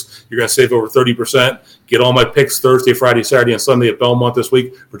 $36. You're going to save over 30%. Get all my picks Thursday, Friday, Saturday, and Sunday at Belmont this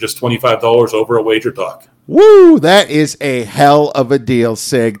week for just $25 over at WagerTalk. Woo, that is a hell of a deal,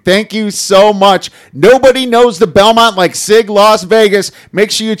 Sig. Thank you so much. Nobody knows the Belmont like Sig Las Vegas.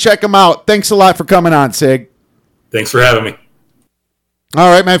 Make sure you check him out. Thanks a lot for coming on, Sig. Thanks for having me. All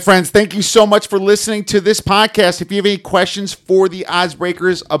right, my friends, thank you so much for listening to this podcast. If you have any questions for the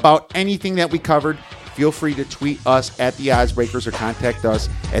Oddsbreakers about anything that we covered, feel free to tweet us at the Oddsbreakers or contact us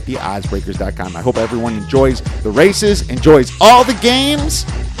at theoddsbreakers.com. I hope everyone enjoys the races, enjoys all the games,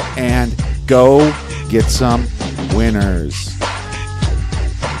 and go get some winners.